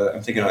bit.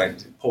 I'm thinking like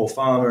Paul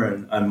Farmer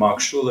and Mark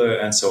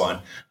Schuller and so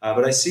on.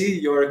 But I see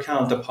your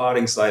account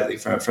departing slightly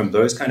from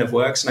those kind of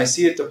works, and I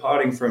see it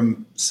departing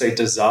from, say,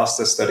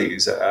 disaster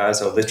studies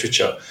as a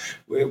literature.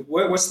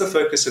 What's the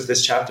focus of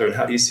this chapter, and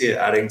how do you see it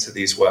adding to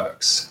these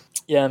works?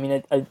 Yeah, I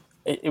mean,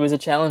 it was a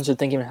challenge of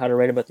thinking about how to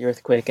write about the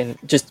earthquake. And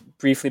just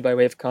briefly, by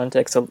way of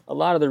context, a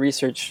lot of the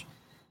research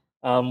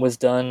was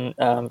done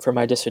for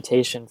my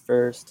dissertation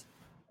first,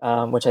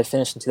 which I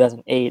finished in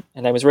 2008.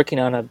 And I was working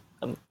on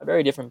a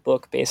very different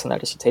book based on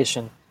that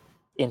dissertation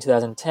in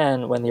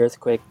 2010 when the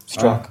earthquake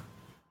struck.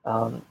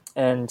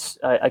 And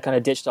I kind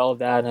of ditched all of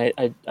that,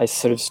 and I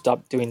sort of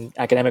stopped doing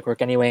academic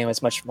work anyway, and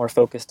was much more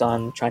focused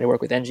on trying to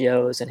work with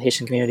NGOs and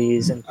Haitian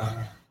communities and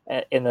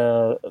in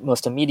the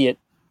most immediate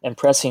and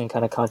pressing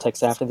kind of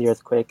context after the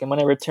earthquake. And when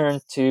I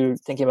returned to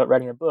thinking about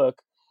writing a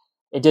book,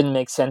 it didn't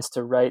make sense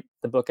to write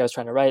the book I was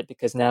trying to write,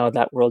 because now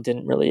that world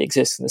didn't really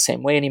exist in the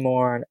same way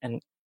anymore.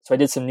 And so I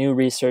did some new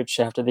research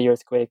after the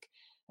earthquake,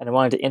 and I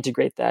wanted to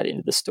integrate that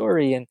into the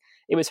story. And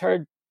it was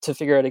hard to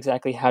figure out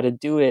exactly how to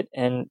do it.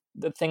 And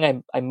the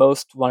thing I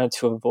most wanted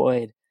to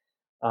avoid,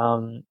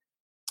 for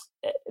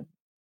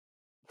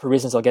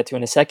reasons I'll get to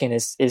in a second,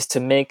 is to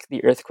make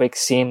the earthquake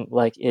seem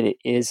like it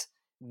is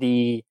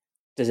the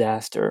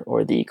disaster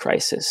or the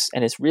crisis.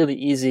 And it's really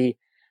easy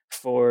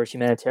for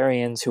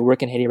humanitarians who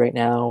work in Haiti right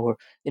now, or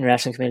the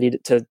international community,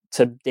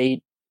 to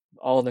date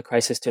all of the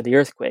crisis to the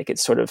earthquake.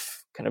 It's sort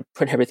of kind of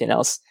put everything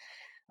else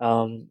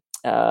to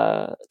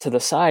the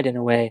side in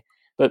a way.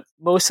 But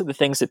most of the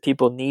things that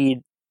people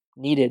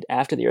needed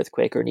after the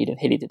earthquake, or need in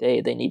Haiti today,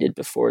 they needed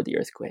before the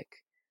earthquake.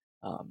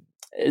 So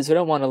I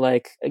don't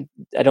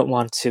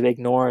want to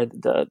ignore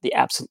the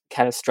absolute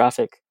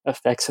catastrophic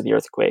effects of the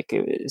earthquake.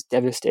 It was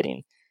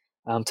devastating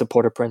to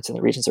Port-au-Prince and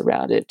the regions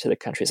around it, to the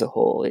country as a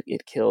whole.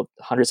 It killed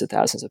hundreds of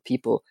thousands of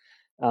people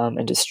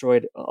and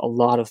destroyed a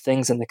lot of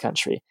things in the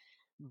country.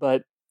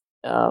 But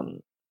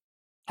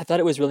I thought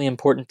it was really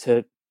important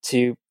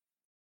to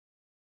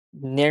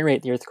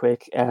narrate the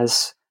earthquake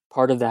as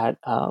part of that,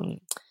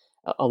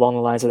 along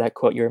the lines of that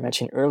quote you were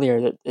mentioning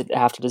earlier, that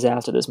after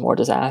disaster, there's more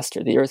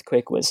disaster. The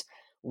earthquake was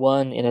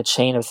one in a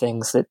chain of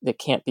things that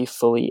can't be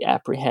fully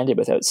apprehended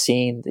without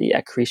seeing the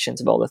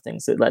accretions of all the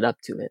things that led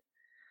up to it.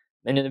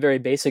 And in a very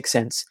basic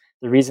sense,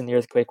 the reason the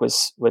earthquake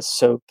was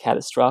so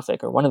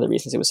catastrophic, or one of the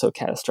reasons it was so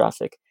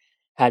catastrophic,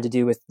 had to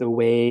do with the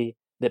way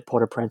that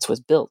Port-au-Prince was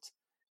built,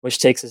 which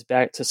takes us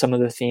back to some of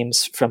the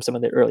themes from some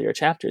of the earlier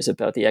chapters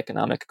about the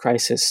economic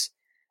crisis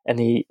and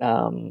the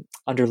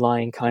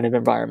underlying kind of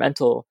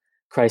environmental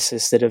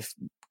crisis that have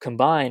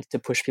combined to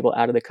push people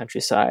out of the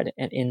countryside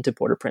and into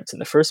Port-au-Prince in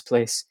the first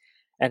place,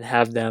 and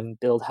have them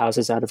build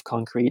houses out of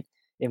concrete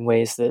in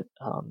ways that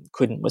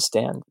couldn't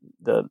withstand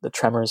the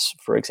tremors,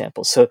 for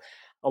example. So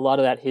a lot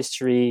of that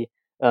history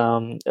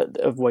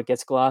of what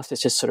gets glossed is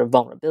just sort of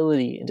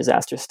vulnerability in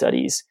disaster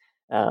studies.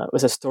 It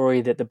was a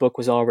story that the book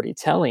was already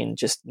telling,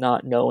 just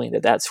not knowing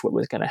that that's what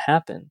was going to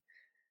happen.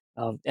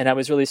 And I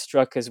was really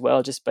struck as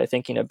well just by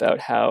thinking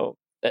about how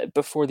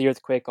before the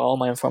earthquake, all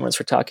my informants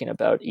were talking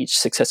about each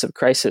successive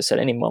crisis at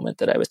any moment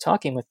that I was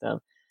talking with them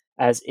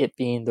as it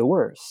being the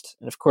worst.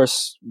 And of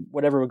course,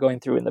 whatever we're going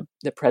through in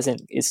the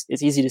present is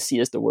easy to see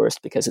as the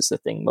worst because it's the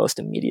thing most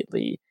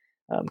immediately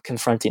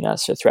confronting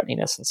us or threatening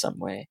us in some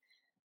way.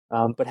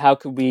 But how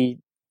could we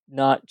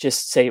not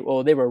just say,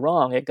 well, they were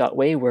wrong, it got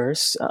way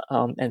worse,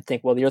 and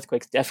think, well, the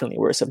earthquake's definitely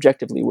worse,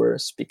 objectively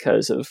worse,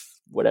 because of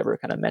whatever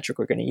kind of metric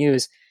we're going to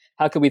use?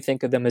 How could we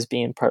think of them as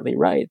being partly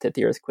right, that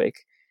the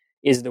earthquake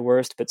is the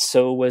worst, but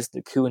so was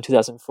the coup in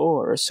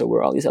 2004, or so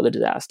were all these other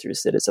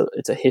disasters, that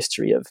it's a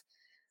history of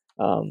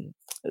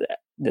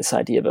this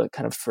idea of a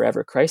kind of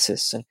forever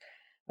crisis.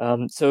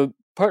 And so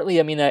partly,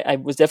 I mean, I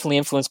was definitely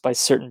influenced by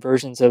certain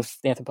versions of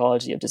the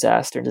anthropology of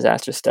disaster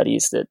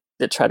studies that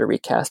try to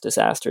recast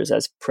disasters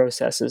as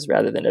processes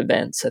rather than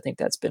events. I think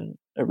that's been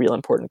a real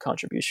important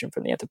contribution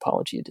from the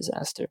anthropology of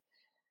disaster.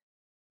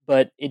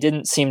 But it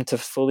didn't seem to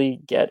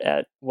fully get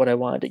at what I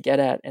wanted to get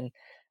at. And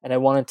I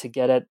wanted to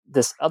get at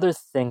this other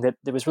thing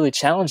that was really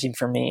challenging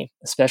for me,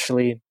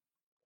 especially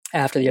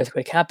after the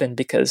earthquake happened,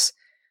 because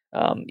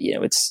I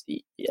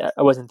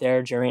wasn't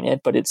there during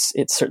it, but it's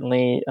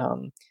certainly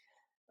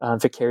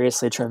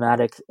vicariously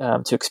traumatic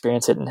to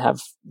experience it and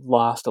have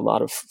lost a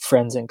lot of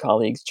friends and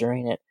colleagues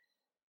during it.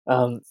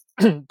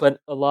 But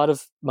a lot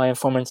of my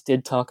informants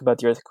did talk about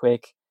the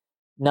earthquake,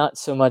 not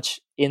so much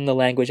in the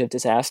language of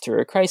disaster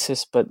or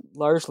crisis, but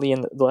largely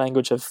in the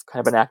language of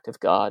kind of an act of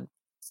God.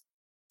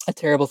 A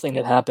terrible thing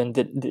that happened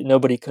that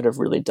nobody could have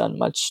really done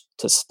much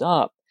to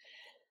stop.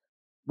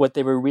 What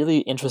they were really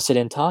interested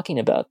in talking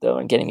about, though,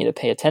 and getting me to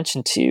pay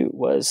attention to,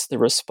 was the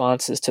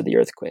responses to the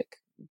earthquake.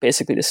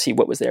 Basically to see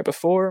what was there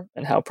before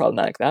and how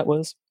problematic that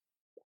was,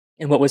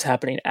 and what was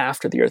happening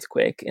after the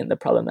earthquake in the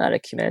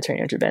problematic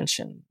humanitarian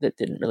intervention that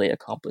didn't really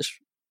accomplish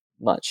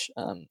much.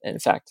 And in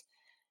fact,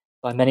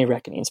 by many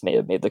reckonings, may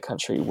have made the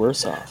country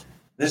worse off.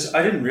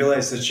 I didn't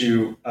realize that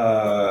you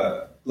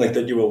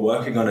that you were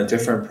working on a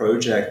different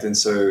project, and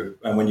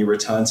when you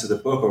returned to the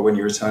book or when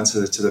you returned to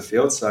the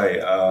field site,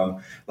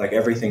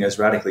 everything has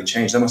radically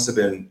changed. That must have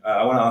been.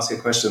 I want to ask you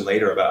a question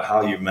later about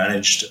how you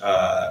managed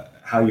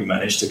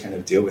to kind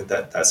of deal with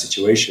that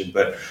situation.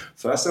 But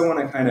first, I want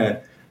to kind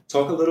of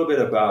talk a little bit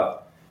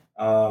about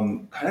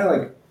some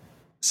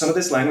of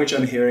this language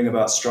I'm hearing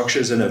about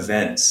structures and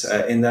events.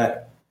 In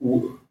that,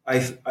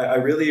 I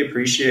really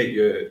appreciate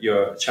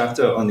your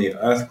chapter on the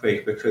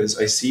earthquake, because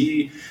I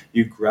see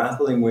you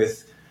grappling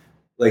with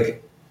a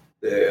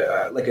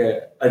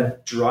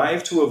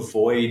drive to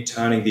avoid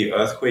turning the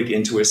earthquake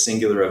into a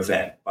singular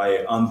event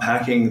by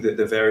unpacking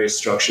the various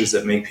structures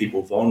that make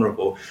people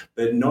vulnerable,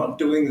 but not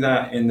doing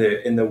that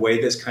in the way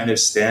that's kind of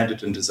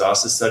standard in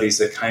disaster studies,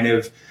 that kind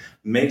of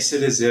makes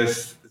it as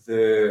if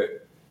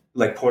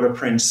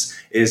Port-au-Prince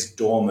is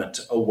dormant,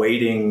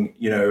 awaiting,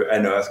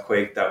 an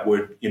earthquake that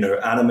would,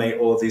 animate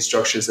all of these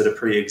structures that are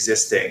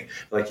pre-existing.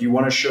 Like, you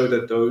want to show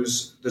that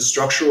the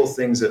structural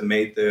things that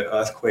made the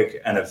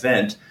earthquake an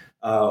event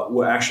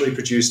were actually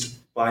produced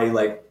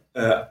by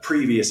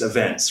previous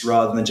events,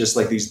 rather than just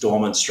these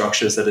dormant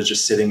structures that are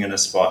just sitting in a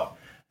spot.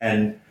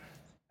 And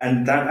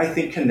that, I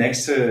think,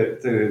 connects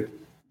to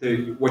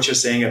what you're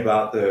saying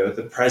about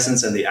the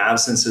presence and the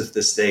absence of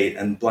the state,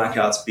 and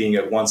blackouts being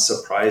at once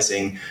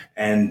surprising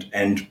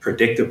and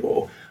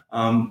predictable.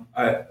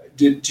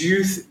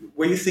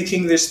 Were you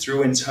thinking this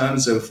through in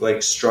terms of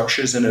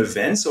structures and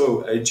events,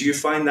 or do you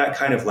find that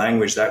kind of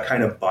language, that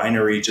kind of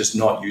binary, just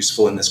not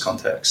useful in this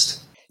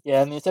context?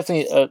 Yeah, I mean, it's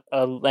definitely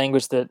a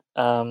language that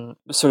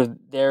sort of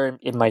there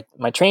in my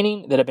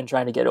training that I've been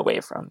trying to get away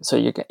from. So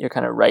you're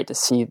kind of right to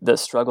see the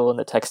struggle in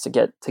the text to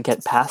get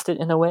past it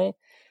in a way.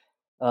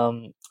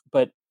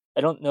 But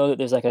I don't know that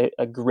there's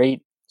a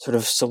great sort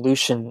of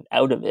solution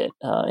out of it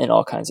in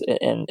all kinds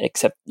and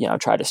except,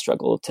 try to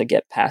struggle to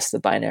get past the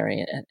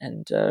binary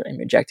and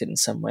reject it in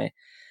some way.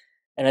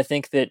 And I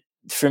think that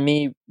for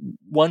me,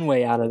 one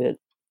way out of it,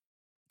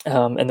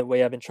 and the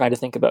way I've been trying to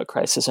think about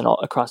crisis and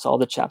across all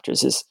the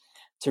chapters, is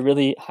to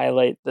really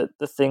highlight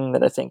the thing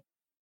that I think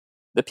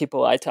the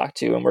people I talk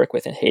to and work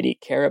with in Haiti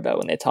care about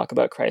when they talk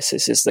about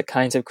crisis, is the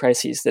kinds of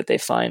crises that they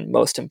find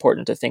most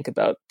important to think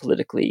about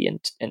politically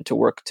and to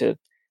work to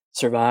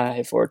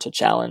survive or to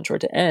challenge or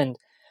to end,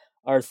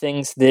 are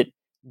things that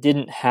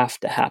didn't have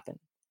to happen.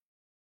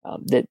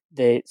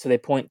 They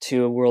point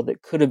to a world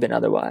that could have been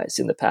otherwise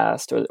in the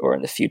past, or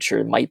in the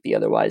future might be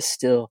otherwise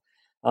still,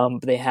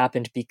 but they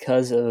happened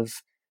because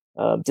of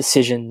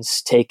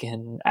decisions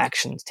taken,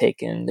 actions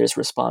taken. There's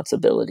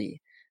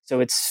responsibility. So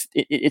it's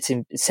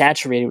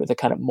saturated with a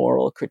kind of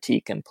moral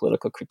critique and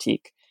political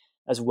critique,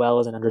 as well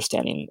as an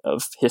understanding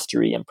of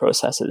history and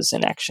processes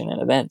and action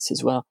and events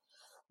as well.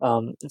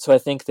 And so I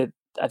think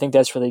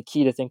that's really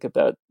key to think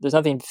about. There's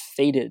nothing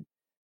fated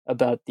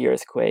about the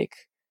earthquake.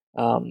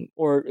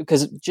 or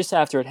because just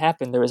after it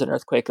happened, there was an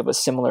earthquake of a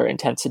similar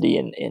intensity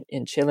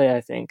in Chile,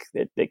 I think,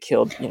 that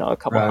killed, a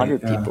couple Right.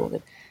 hundred people.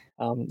 That,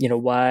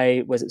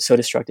 why was it so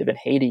destructive in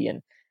Haiti?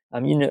 And,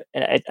 and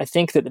I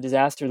think that the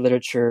disaster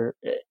literature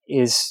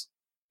is,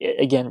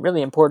 again,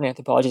 really important.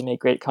 Anthropology has made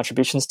great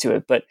contributions to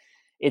it, but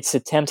its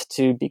attempt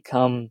to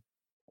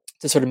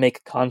sort of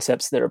make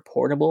concepts that are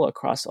portable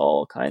across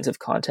all kinds of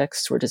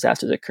contexts where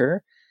disasters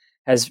occur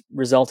has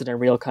resulted in a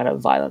real kind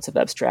of violence of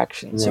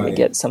abstraction. So we Right.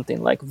 get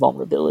something like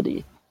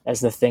vulnerability as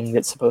the thing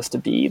that's supposed to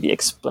be the Right.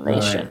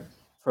 explanation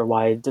for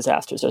why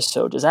disasters are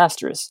so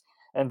disastrous.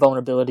 And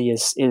vulnerability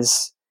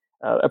is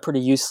a pretty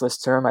useless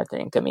term, I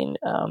think. I mean,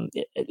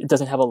 it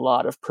doesn't have a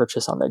lot of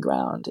purchase on the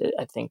ground.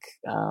 I think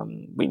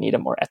we need a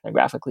more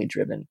ethnographically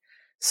driven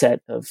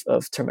set of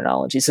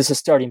terminologies. It's a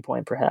starting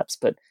point, perhaps,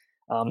 but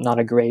not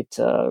a great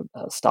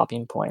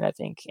stopping point, I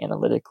think,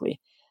 analytically.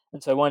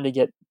 And so I wanted to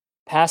get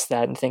past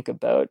that and think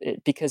about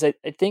it, because I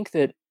think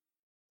that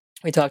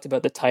we talked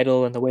about the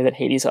title and the way that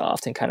Hades are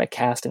often kind of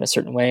cast in a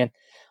certain way. And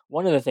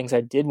one of the things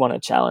I did want to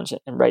challenge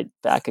and write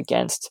back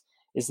against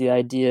is the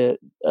idea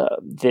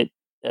um, that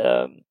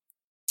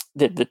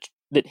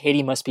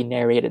Haiti must be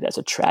narrated as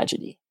a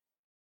tragedy.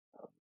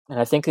 And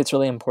I think it's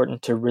really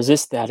important to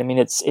resist that. I mean,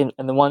 it's in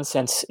the one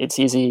sense, it's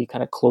easy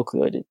kind of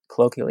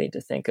colloquially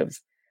to think of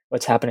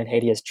what's happened in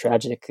Haiti as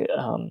tragic.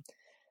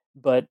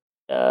 But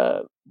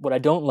what I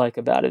don't like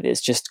about it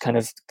is just kind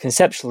of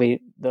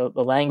conceptually the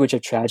language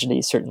of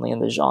tragedy, certainly in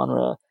the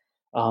genre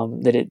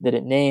that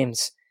it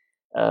names,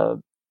 uh,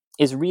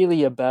 is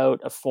really about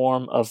a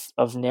form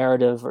of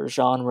narrative or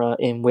genre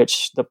in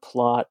which the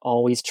plot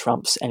always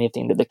trumps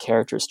anything that the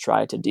characters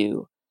try to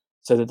do,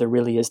 so that there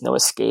really is no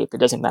escape. It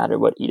doesn't matter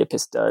what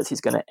Oedipus does;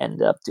 he's going to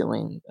end up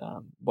doing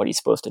what he's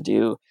supposed to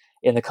do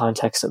in the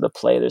context of the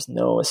play. There's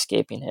no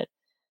escaping it.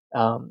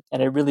 And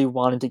I really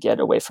wanted to get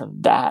away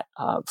from that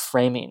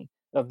framing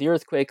of the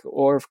earthquake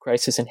or of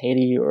crisis in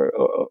Haiti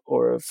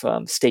or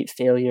of state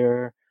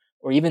failure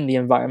or even the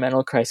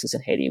environmental crisis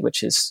in Haiti,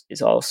 which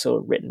is also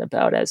written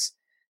about as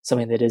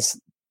something that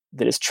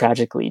is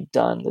tragically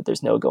done, that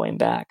there's no going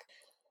back.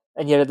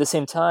 And yet at the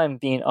same time,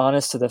 being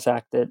honest to the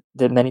fact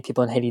that many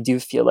people in Haiti do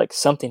feel like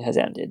something has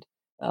ended,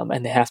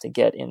 and they have to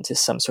get into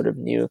some sort of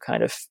new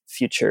kind of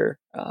future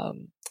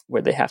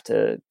where they have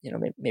to,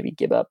 maybe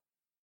give up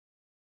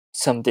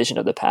some vision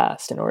of the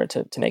past in order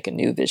to make a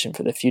new vision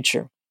for the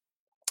future.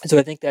 So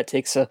I think that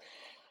takes a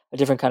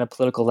different kind of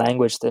political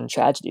language than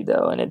tragedy,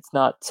 though, and it's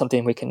not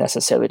something we can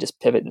necessarily just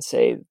pivot and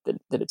say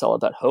that it's all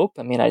about hope.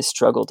 I mean, I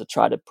struggle to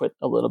try to put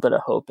a little bit of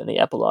hope in the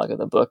epilogue of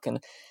the book,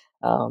 and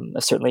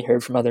I've certainly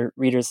heard from other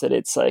readers that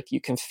it's like you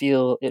can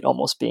feel it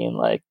almost being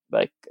like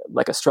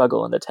a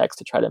struggle in the text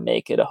to try to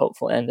make it a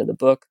hopeful end of the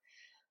book.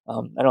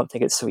 I don't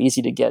think it's so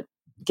easy to get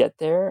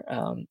there,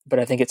 but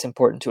I think it's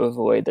important to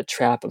avoid the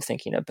trap of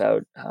thinking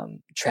about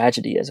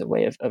tragedy as a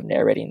way of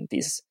narrating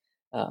these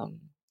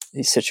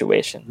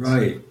situations.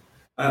 Right.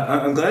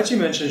 I'm glad you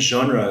mentioned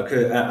genre,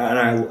 and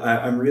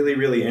I'm really,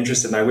 really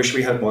interested. And I wish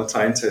we had more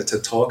time to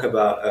talk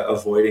about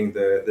avoiding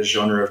the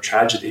genre of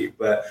tragedy.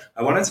 But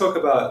I want to talk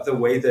about the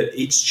way that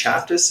each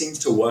chapter seems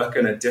to work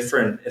in it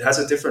has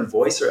a different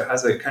voice, or it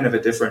has a kind of a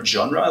different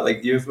genre.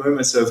 Like you have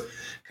moments of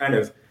kind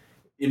of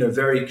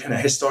very kind of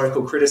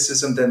historical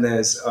criticism. Then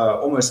there's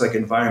almost like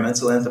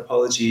environmental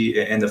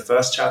anthropology in the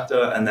first chapter,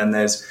 and then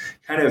there's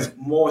kind of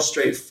more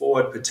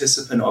straightforward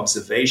participant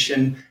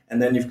observation,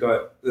 and then you've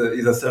got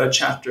the third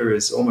chapter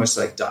is almost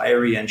like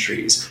diary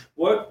entries.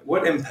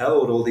 What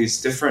impelled all these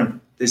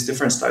different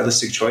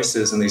stylistic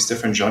choices and these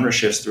different genre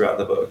shifts throughout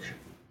the book?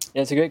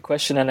 Yeah, it's a great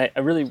question, and I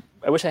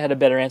wish I had a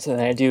better answer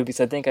than I do, because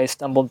I think I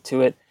stumbled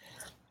to it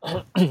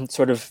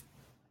sort of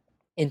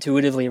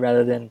intuitively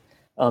rather than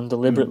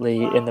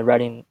deliberately in the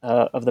writing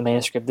of the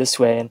manuscript this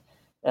way.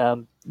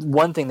 And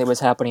one thing that was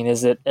happening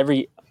is that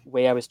every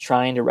way I was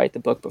trying to write the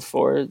book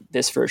before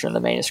this version of the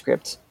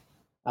manuscript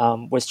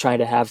was trying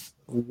to have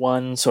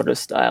one sort of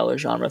style or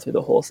genre through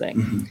the whole thing.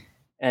 Mm-hmm.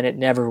 And it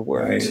never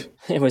worked. Right.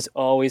 It was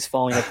always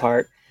falling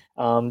apart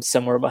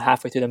somewhere about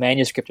halfway through the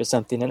manuscript or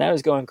something. And I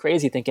was going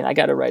crazy thinking, I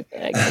got to write,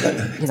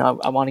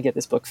 I want to get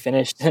this book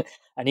finished.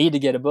 I need to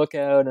get a book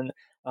out, and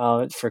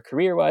for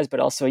career-wise, but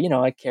also,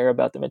 I care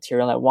about the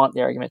material and I want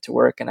the argument to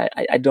work, and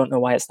I don't know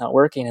why it's not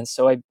working. And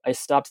so I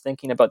stopped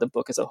thinking about the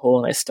book as a whole,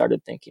 and I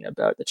started thinking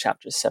about the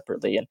chapters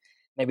separately. And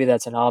maybe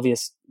that's an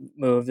obvious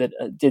move that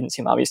didn't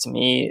seem obvious to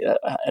me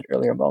at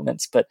earlier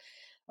moments. But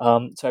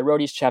so I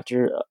wrote each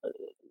chapter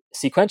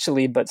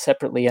sequentially, but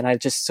separately, and I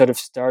just sort of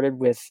started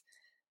with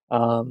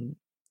um,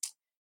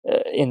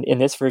 in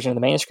this version of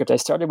the manuscript, I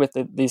started with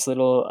these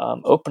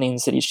little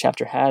openings that each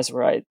chapter has,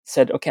 where I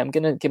said, okay, I'm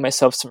going to give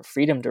myself some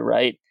freedom to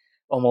write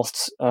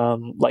almost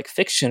like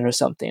fiction or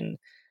something,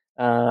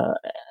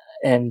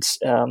 and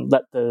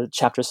let the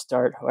chapter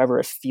start however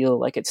I feel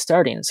like it's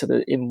starting. So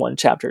that in one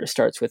chapter, it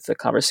starts with a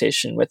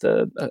conversation with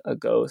a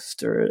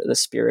ghost or the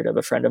spirit of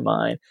a friend of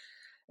mine,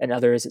 and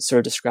others it's sort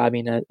of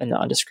describing a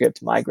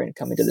nondescript migrant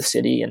coming to the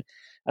city. And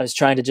I was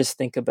trying to just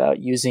think about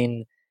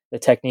using the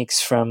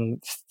techniques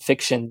from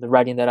fiction, the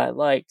writing that I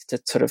liked, to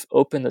sort of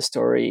open the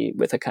story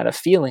with a kind of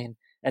feeling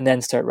and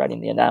then start writing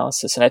the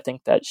analysis. And I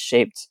think that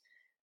shaped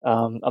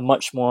a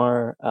much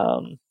more,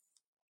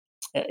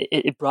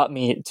 it brought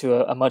me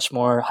to a much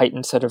more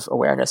heightened sort of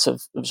awareness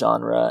of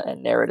genre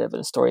and narrative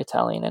and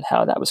storytelling, and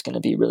how that was going to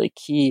be really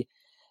key,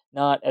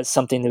 not as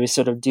something that we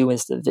sort of do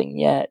as the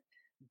vignette,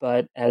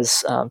 but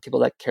as people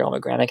like Carol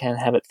McGranahan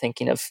have it,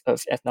 thinking of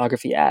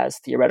ethnography as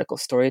theoretical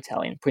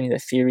storytelling, putting the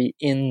theory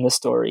in the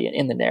story and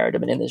in the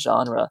narrative and in the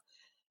genre,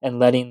 and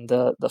letting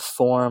the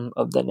form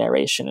of the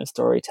narration and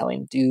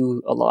storytelling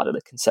do a lot of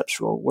the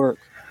conceptual work.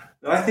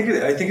 No, I think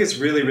it's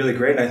really really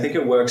great, and I think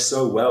it works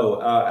so well.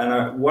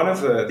 One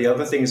of the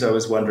other things I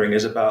was wondering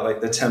is about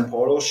like the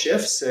temporal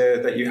shifts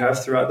that you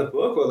have throughout the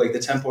book, or like the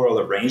temporal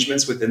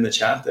arrangements within the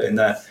chapter. In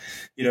that,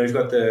 you've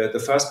got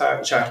the first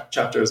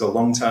chapter is a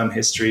long term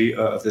history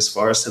of this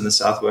forest in the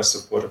southwest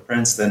of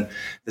Port-au-Prince. Then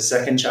the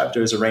second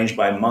chapter is arranged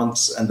by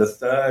months, and the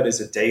third is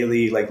a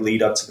daily like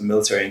lead up to the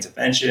military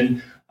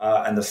intervention,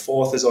 and the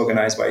fourth is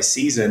organized by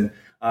season.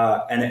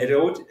 And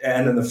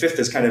then the fifth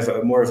is kind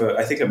of more of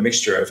I think a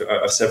mixture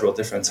of several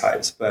different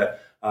types. But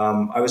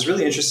I was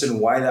really interested in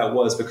why that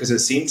was, because it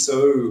seemed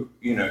so,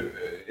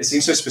 it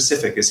seems so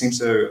specific. It seems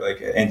so like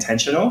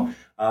intentional,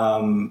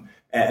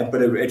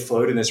 but it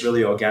flowed in this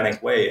really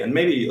organic way. And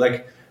maybe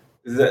like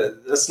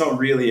that's not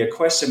really a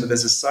question, but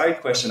there's a side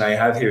question I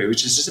have here,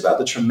 which is just about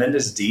the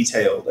tremendous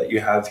detail that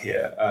you have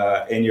here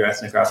in your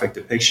ethnographic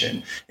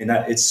depiction, in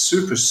that it's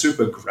super,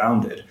 super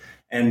grounded.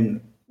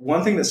 And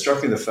one thing that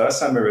struck me the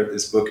first time I read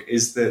this book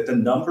is that the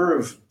number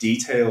of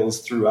details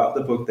throughout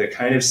the book that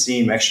kind of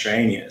seem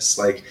extraneous,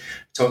 like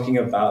talking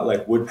about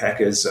like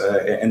woodpeckers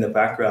in the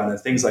background and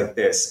things like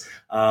this.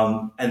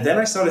 And then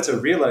I started to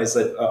realize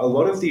that a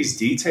lot of these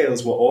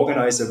details were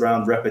organized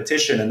around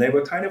repetition, and they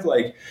were kind of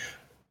like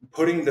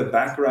putting the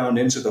background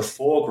into the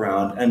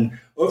foreground. And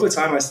over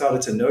time, I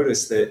started to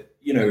notice that,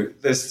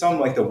 there's some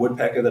like the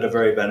woodpecker that are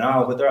very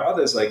banal, but there are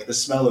others like the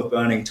smell of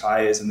burning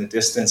tires in the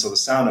distance, or the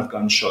sound of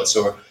gunshots,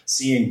 or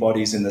seeing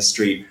bodies in the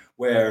street,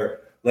 where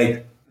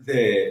like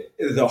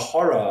the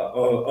horror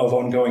of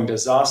ongoing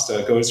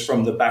disaster goes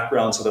from the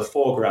background to the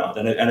foreground.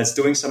 And it's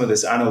doing some of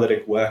this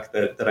analytic work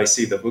that I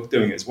see the book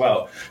doing as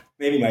well.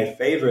 Maybe my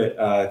favorite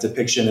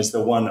depiction is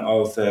the one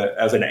of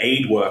an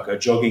aid worker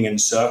jogging in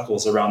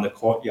circles around the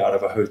courtyard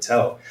of a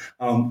hotel.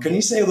 Can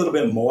you say a little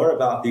bit more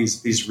about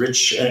these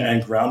rich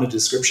and grounded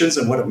descriptions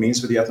and what it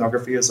means for the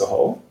ethnography as a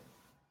whole?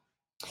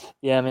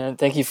 Yeah, I mean,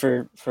 thank you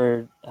for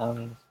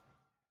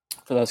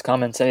those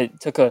comments. And it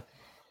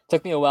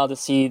took me a while to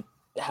see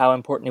how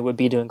important it would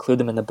be to include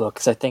them in the book,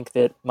 because I think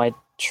that my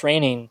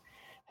training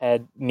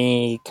had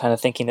me kind of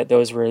thinking that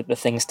those were the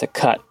things to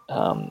cut,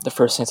 the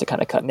first things to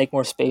kind of cut, make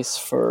more space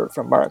for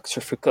Marx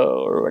or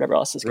Foucault or whatever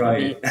else is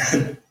going to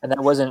be. And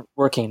that wasn't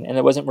working.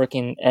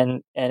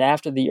 And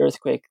after the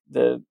earthquake,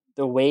 the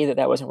way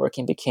that wasn't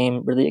working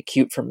became really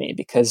acute for me,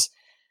 because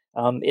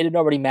it had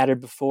already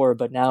mattered before,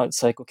 but now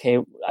it's like, okay,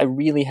 I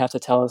really have to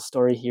tell a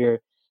story here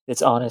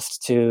that's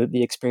honest to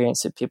the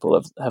experience that people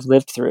have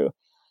lived through.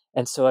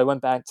 And so I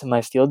went back to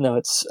my field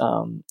notes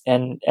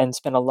and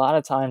spent a lot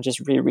of time just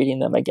rereading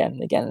them again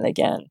and again and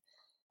again.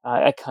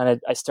 I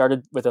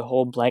started with a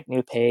whole blank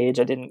new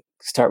page. I didn't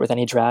start with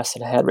any drafts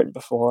that I had written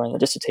before in the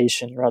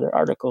dissertation or other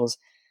articles.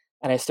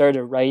 And I started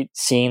to write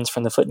scenes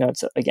from the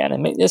footnotes again.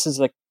 And this is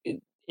like,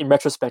 in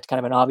retrospect, kind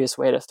of an obvious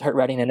way to start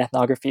writing an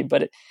ethnography,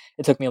 but it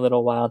took me a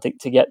little while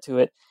to get to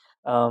it.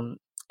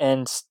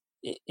 And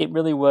it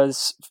really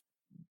was,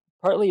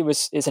 partly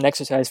is an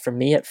exercise for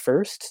me at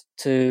first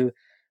to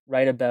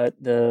write about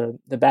the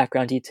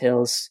background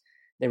details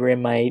that were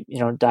in my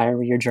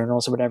diary or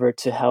journals or whatever,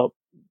 to help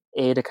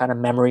aid a kind of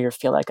memory or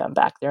feel like I'm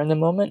back there in the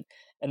moment.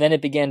 And then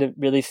it began to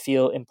really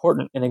feel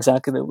important in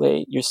exactly the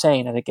way you're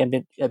saying, and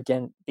again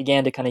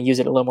began to kind of use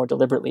it a little more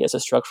deliberately as a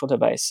structural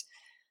device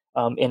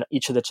in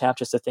each of the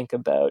chapters, to think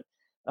about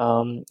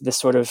this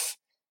sort of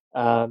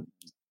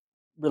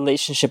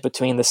relationship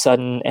between the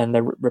sudden and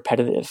the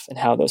repetitive, and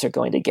how those are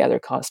going together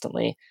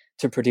constantly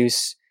to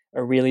produce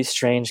a really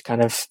strange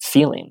kind of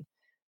feeling.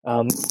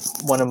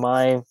 One of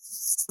my,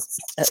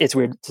 it's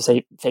weird to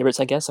say favorites,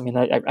 I guess. I mean,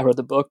 I wrote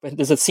the book, but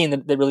there's a scene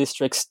that really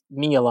strikes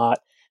me a lot.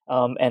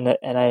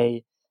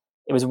 It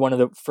was one of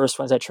the first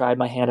ones I tried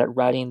my hand at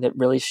writing that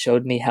really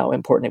showed me how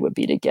important it would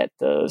be to get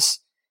those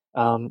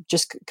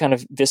just kind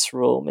of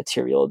visceral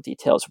material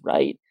details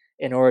right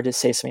in order to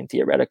say something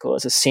theoretical.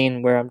 It's a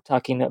scene where I'm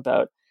talking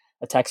about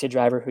a taxi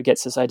driver who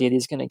gets this idea that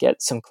he's going to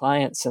get some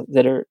clients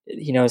that are,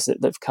 he knows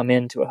that they've come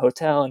into a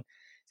hotel, and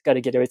he's got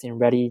to get everything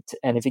ready.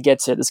 And if he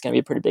gets it, it's going to be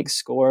a pretty big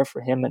score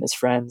for him and his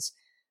friends.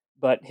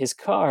 But his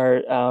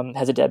car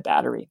has a dead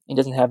battery. He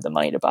doesn't have the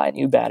money to buy a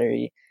new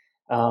battery.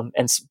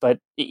 But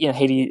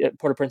Haiti,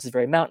 Port-au-Prince is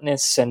very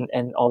mountainous, and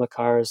all the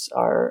cars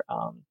are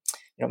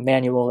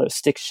manual or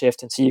stick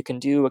shift, and so you can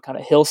do a kind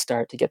of hill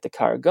start to get the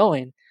car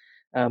going.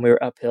 We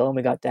were uphill and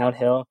we got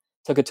downhill,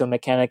 took it to a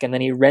mechanic, and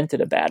then he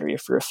rented a battery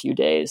for a few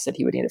days that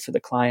he would need it for the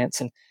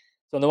clients. And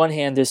so on the one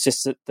hand, there's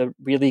just the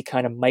really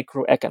kind of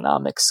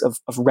microeconomics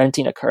of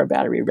renting a car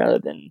battery rather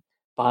than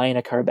buying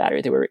a car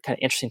battery. They were kind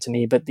of interesting to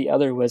me. But the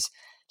other was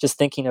just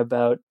thinking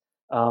about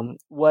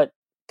what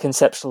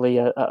conceptually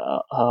a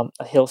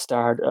hill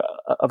start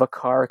of a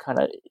car kind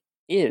of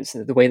is,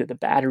 the way that the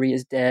battery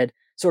is dead,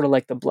 sort of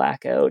like the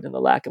blackout and the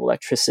lack of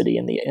electricity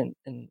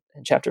in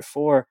chapter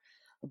 4.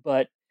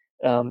 But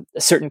a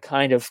certain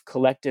kind of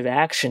collective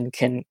action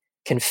can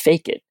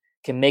fake it,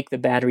 can make the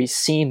battery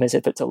seem as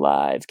if it's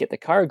alive, get the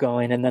car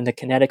going, and then the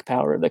kinetic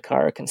power of the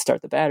car can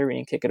start the battery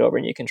and kick it over,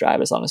 and you can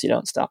drive as long as you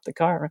don't stop the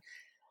car.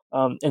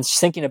 And just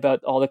thinking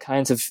about all the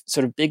kinds of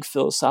sort of big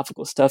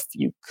philosophical stuff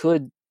you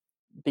could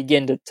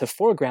begin to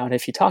foreground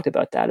if you talked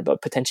about that,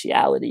 about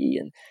potentiality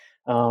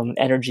and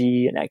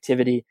energy and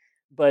activity.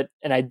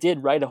 And I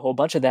did write a whole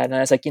bunch of that, and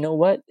I was like, you know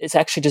what? It's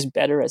actually just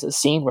better as a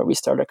scene where we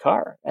start a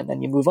car and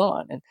then you move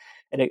on, and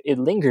it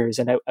lingers.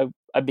 And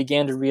I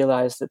began to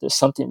realize that there's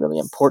something really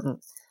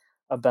important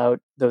about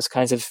those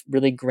kinds of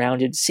really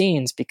grounded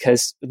scenes,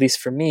 because at least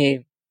for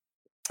me,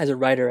 as a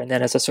writer and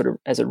then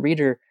as a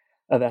reader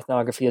of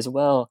ethnography as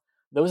well,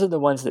 those are the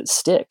ones that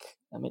stick.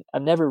 I mean,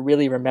 I'm never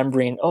really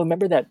remembering,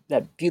 remember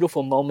that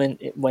beautiful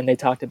moment when they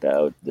talked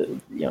about the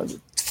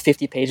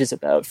 50 pages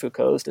about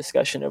Foucault's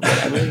discussion of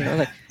whatever.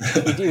 Like,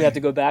 you do have to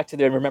go back to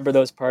there and remember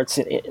those parts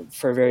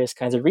for various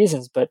kinds of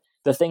reasons. But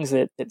the things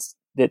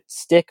that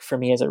stick for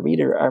me as a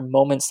reader are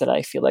moments that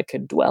I feel I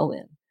could dwell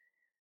in.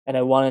 And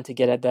I wanted to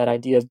get at that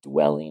idea of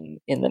dwelling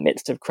in the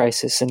midst of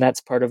crisis. And that's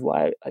part of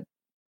why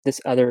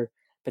this other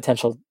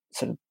potential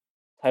sort of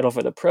title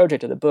for the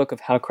project or the book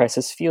of How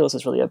Crisis Feels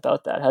is really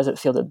about that. How does it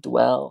feel to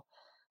dwell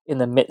in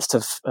the midst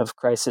of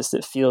crisis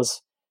that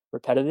feels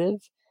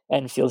repetitive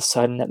and feels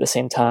sudden at the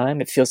same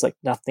time? It feels like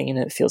nothing and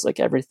it feels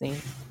like everything.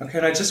 Okay,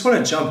 and I just want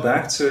to jump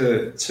back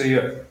to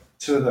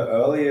the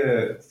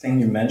earlier thing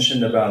you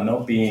mentioned about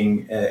not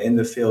being in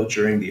the field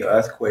during the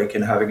earthquake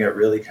and having it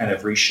really kind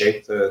of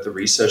reshape the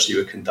research you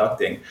were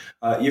conducting.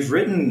 You've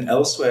written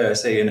elsewhere,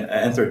 say in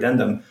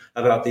Anthrodendum,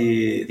 about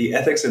the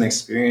ethics and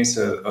experience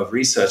of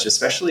research,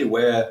 especially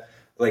where,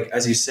 like,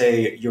 as you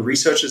say, your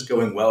research is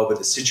going well, but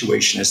the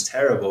situation is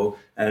terrible,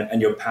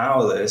 and you're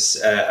powerless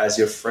as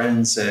your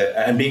friends,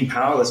 and being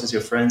powerless as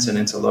your friends and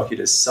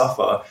interlocutors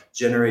suffer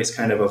generates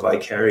kind of a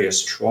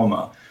vicarious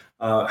trauma.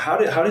 How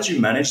did you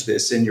manage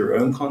this in your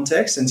own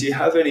context? And do you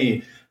have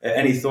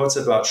any thoughts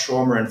about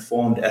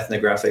trauma-informed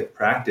ethnographic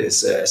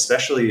practice,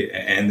 especially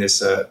in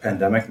this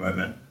pandemic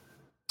moment?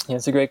 Yeah,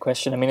 it's a great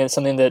question. I mean, it's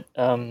something that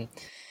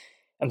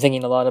I'm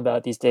thinking a lot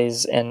about these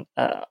days, and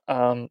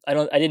I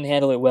didn't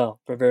handle it well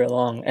for very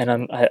long,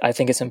 and I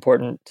think it's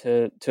important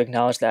to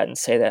acknowledge that and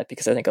say that,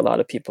 because I think a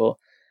lot of people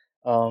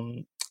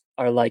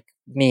are like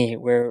me,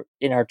 where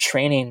in our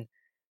training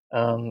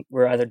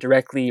we're either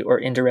directly or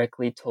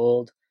indirectly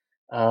told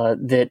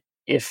that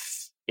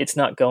if it's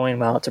not going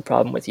well, it's a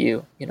problem with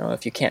you.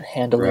 If you can't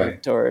handle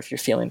it, or if you're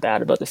feeling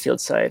bad about the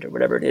field site or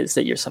whatever it is,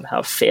 that you're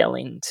somehow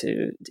failing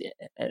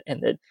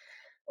and that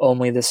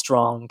only the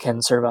strong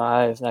can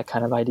survive, that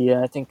kind of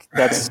idea. I think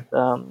that's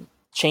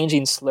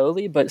changing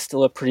slowly, but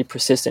still a pretty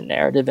persistent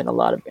narrative in a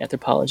lot of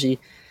anthropology,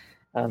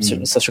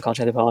 certainly social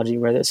culture anthropology,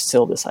 where there's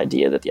still this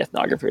idea that the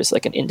ethnographer is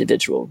like an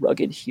individual,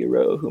 rugged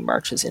hero who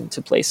marches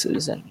into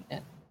places and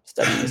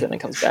studies and then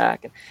comes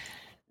back.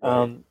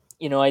 And,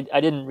 I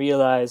didn't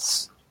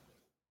realize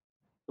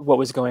what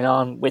was going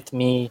on with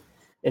me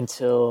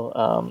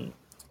until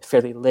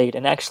fairly late.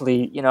 And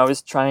actually, I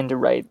was trying to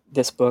write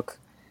this book.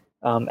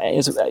 It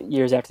was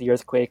years after the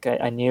earthquake.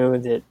 I knew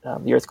that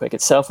the earthquake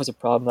itself was a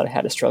problem that I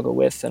had to struggle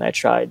with, and I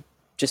tried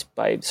just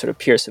by sort of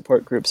peer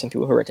support groups and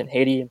people who worked in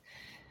Haiti, and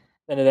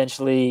then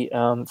eventually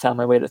found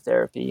my way to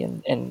therapy.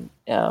 And it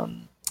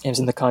was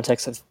in the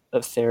context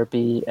of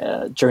therapy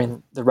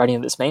during the writing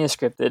of this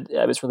manuscript that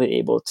I was really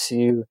able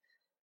to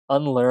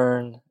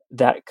unlearn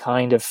that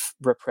kind of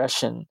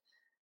repression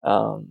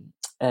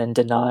and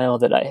denial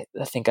that I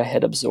think I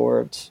had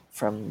absorbed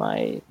from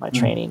my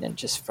training and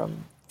just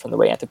from the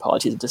way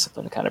anthropology as a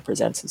discipline kind of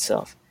presents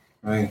itself.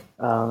 Right.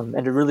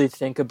 And to really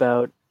think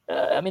about,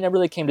 I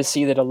really came to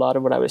see that a lot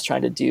of what I was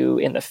trying to do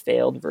in the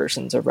failed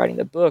versions of writing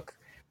the book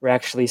were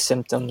actually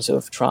symptoms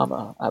of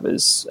trauma. I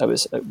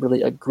was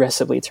really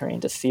aggressively turning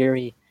to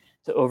theory,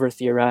 to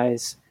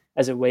over-theorize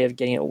as a way of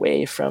getting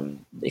away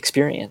from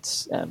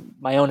experience,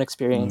 my own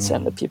experience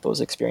and the people's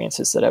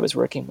experiences that I was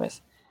working with.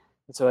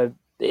 And so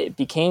it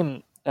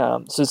became,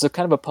 so it's a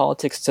kind of a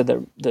politics to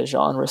the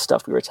genre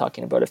stuff we were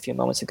talking about a few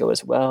moments ago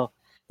as well.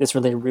 It's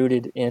really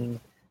rooted in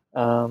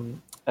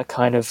a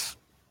kind of,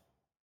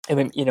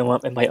 in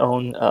my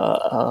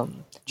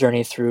own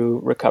journey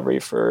through recovery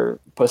for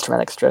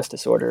post-traumatic stress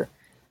disorder,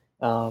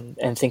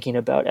 and thinking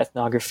about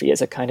ethnography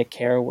as a kind of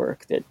care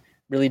work that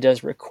really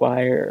does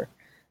require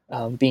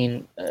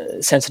being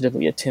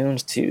sensitively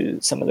attuned to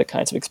some of the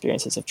kinds of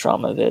experiences of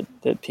trauma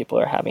that people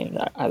are having,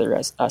 either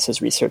as us as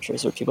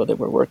researchers or people that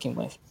we're working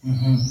with.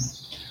 Mm-hmm.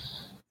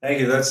 Thank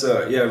you. That's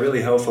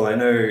really helpful. I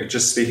know,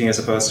 just speaking as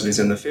a person who's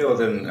in the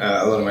field, and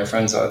a lot of my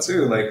friends are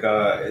too, like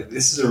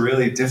this is a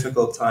really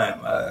difficult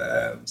time.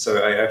 So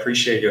I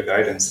appreciate your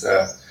guidance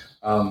there.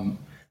 And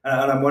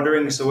I'm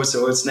wondering, so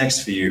what's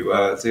next for you?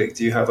 Do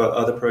you have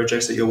other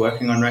projects that you're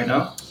working on right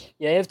now?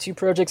 Yeah, I have two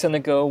projects on the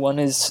go. One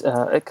is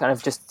kind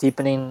of just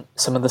deepening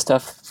some of the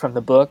stuff from the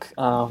book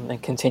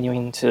and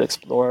continuing to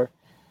explore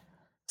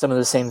some of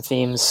the same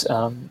themes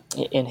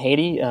in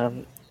Haiti.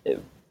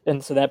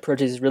 And so that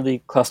project is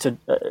really clustered,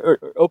 or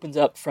opens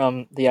up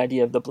from the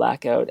idea of the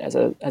blackout as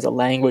a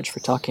language for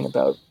talking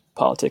about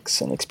politics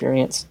and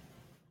experience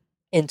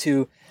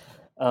into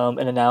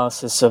an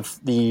analysis of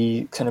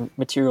the kind of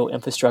material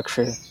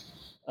infrastructure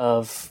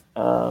of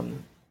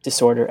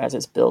disorder as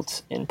it's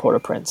built in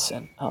Port-au-Prince,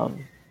 and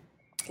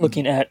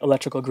looking at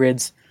electrical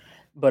grids,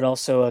 but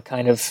also a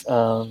kind of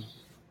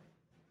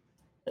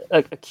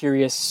a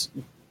curious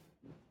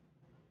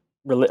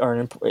or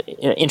an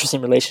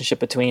interesting relationship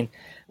between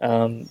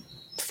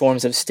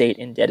forms of state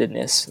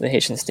indebtedness, the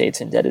Haitian state's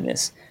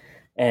indebtedness,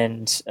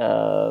 and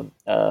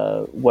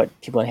what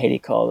people in Haiti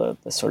call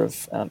the sort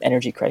of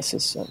energy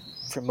crisis.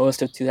 For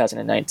most of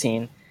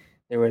 2019,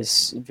 there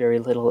was very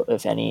little,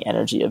 if any,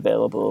 energy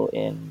available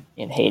in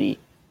Haiti.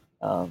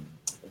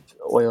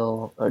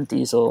 Oil or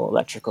diesel,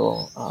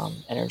 electrical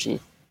energy,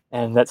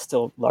 and that's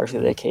still largely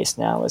the case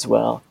now as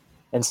well.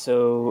 And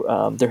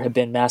so there have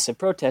been massive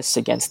protests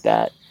against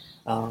that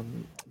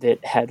that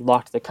had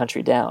locked the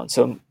country down.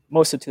 So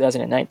most of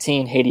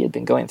 2019, Haiti had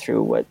been going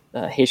through what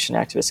Haitian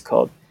activists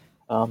called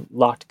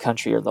locked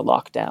country, or the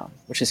lockdown,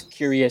 which is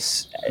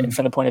curious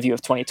from the point of view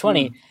of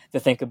 2020 to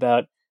think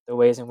about the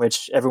ways in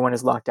which everyone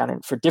is locked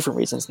down for different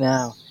reasons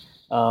now.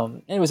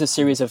 And it was a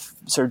series of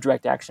sort of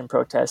direct action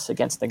protests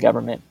against the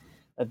government.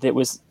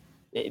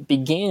 It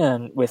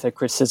began with a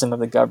criticism of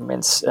the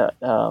government's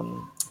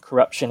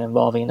corruption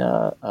involving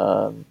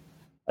a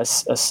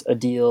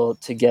deal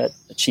to get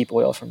cheap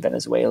oil from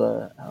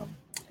Venezuela.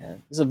 And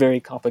this is a very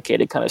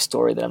complicated kind of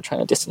story that I'm trying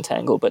to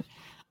disentangle, but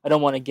I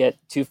don't want to get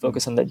too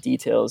focused on the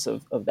details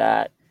of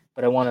that,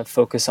 but I want to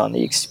focus on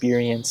the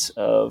experience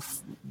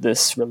of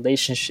this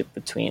relationship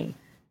between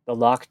the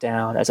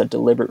lockdown as a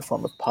deliberate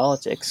form of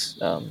politics,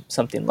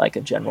 something like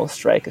a general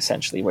strike,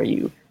 essentially, where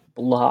you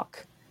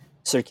block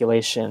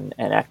circulation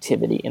and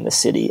activity in the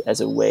city as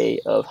a way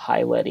of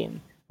highlighting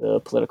the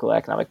political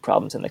economic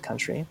problems in the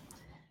country,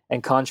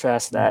 and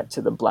contrast that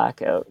to the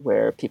blackout,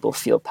 where people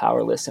feel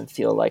powerless and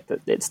feel like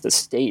that it's the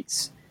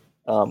state's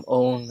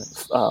own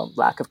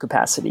lack of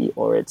capacity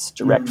or its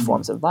direct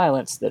forms of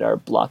violence that are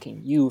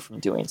blocking you from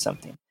doing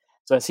something.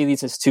 So I see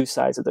these as two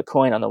sides of the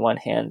coin. On the one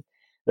hand,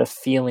 the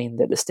feeling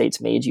that the state's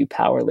made you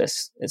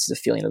powerless is the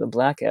feeling of the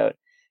blackout,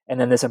 and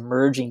then this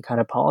emerging kind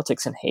of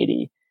politics in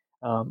Haiti,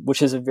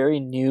 which is a very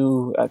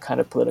new kind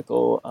of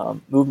political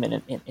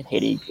movement in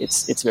Haiti.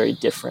 It's very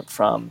different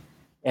from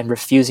and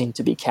refusing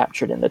to be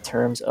captured in the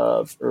terms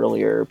of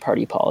earlier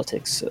party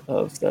politics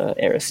of the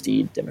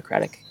Aristide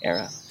Democratic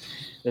era.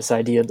 This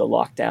idea of the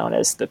lockdown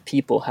as the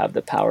people have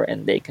the power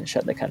and they can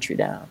shut the country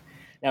down.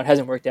 Now, it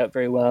hasn't worked out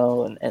very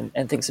well,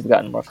 and things have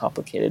gotten more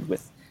complicated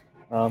with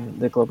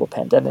the global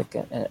pandemic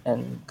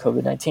and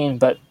COVID-19,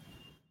 but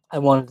I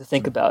wanted to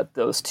think about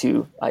those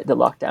two, the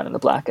lockdown and the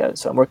blackout.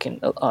 So I'm working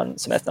on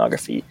some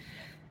ethnography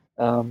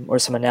or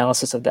some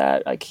analysis of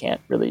that. I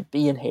can't really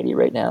be in Haiti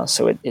right now,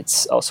 so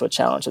it's also a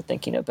challenge of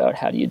thinking about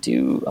how do you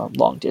do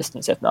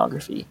long-distance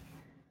ethnography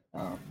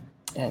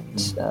and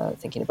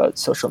thinking about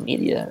social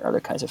media and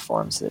other kinds of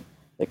forms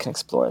that can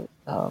explore,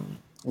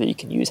 that you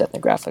can use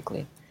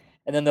ethnographically.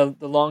 And then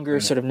the longer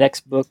sort of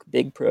next book,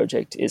 big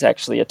project, is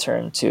actually a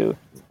turn to,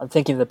 I'm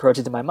thinking of the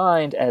project in my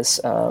mind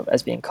as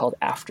being called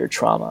After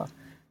Trauma.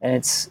 And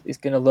it's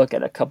going to look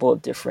at a couple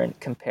of different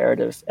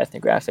comparative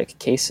ethnographic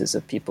cases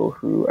of people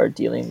who are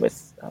dealing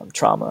with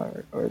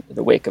trauma or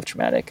the wake of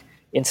traumatic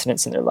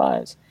incidents in their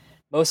lives.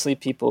 Mostly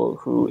people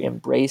who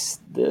embrace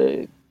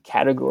the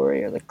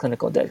category or the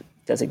clinical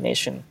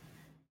designation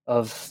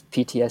of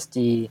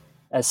PTSD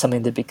as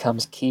something that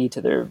becomes key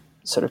to their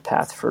sort of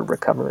path for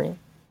recovery.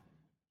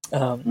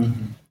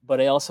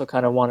 But I also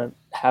kind of want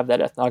to have that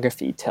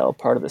ethnography tell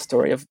part of the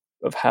story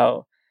of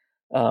how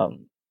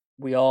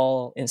we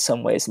all, in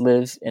some ways,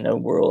 live in a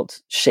world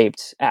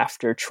shaped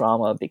after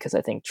trauma, because I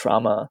think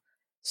trauma,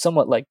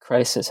 somewhat like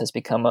crisis, has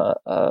become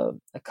a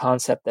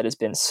concept that has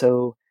been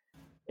so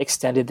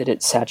extended that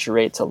it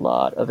saturates a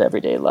lot of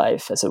everyday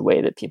life as a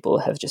way that people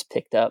have just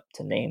picked up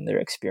to name their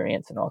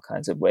experience in all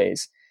kinds of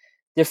ways,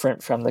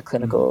 different from the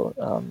clinical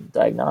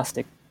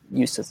diagnostic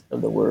use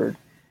of the word.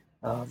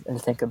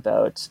 And think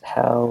about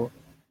how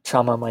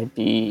trauma might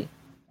be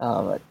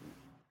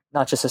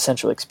not just a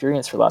central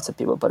experience for lots of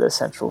people, but a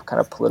central kind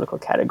of political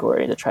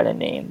category to try to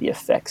name the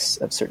effects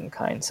of certain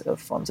kinds of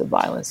forms of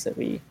violence that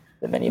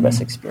many of us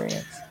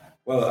experience.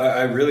 Well,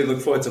 I really look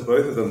forward to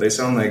both of them.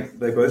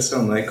 They both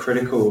sound like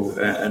critical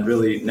and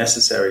really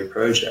necessary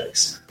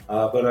projects.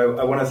 But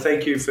I want to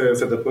thank you for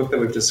the book that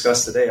we've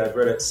discussed today. I've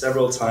read it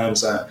several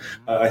times.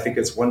 I think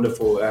it's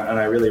wonderful, and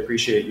I really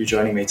appreciate you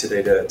joining me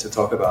today to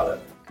talk about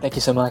it. Thank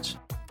you so much.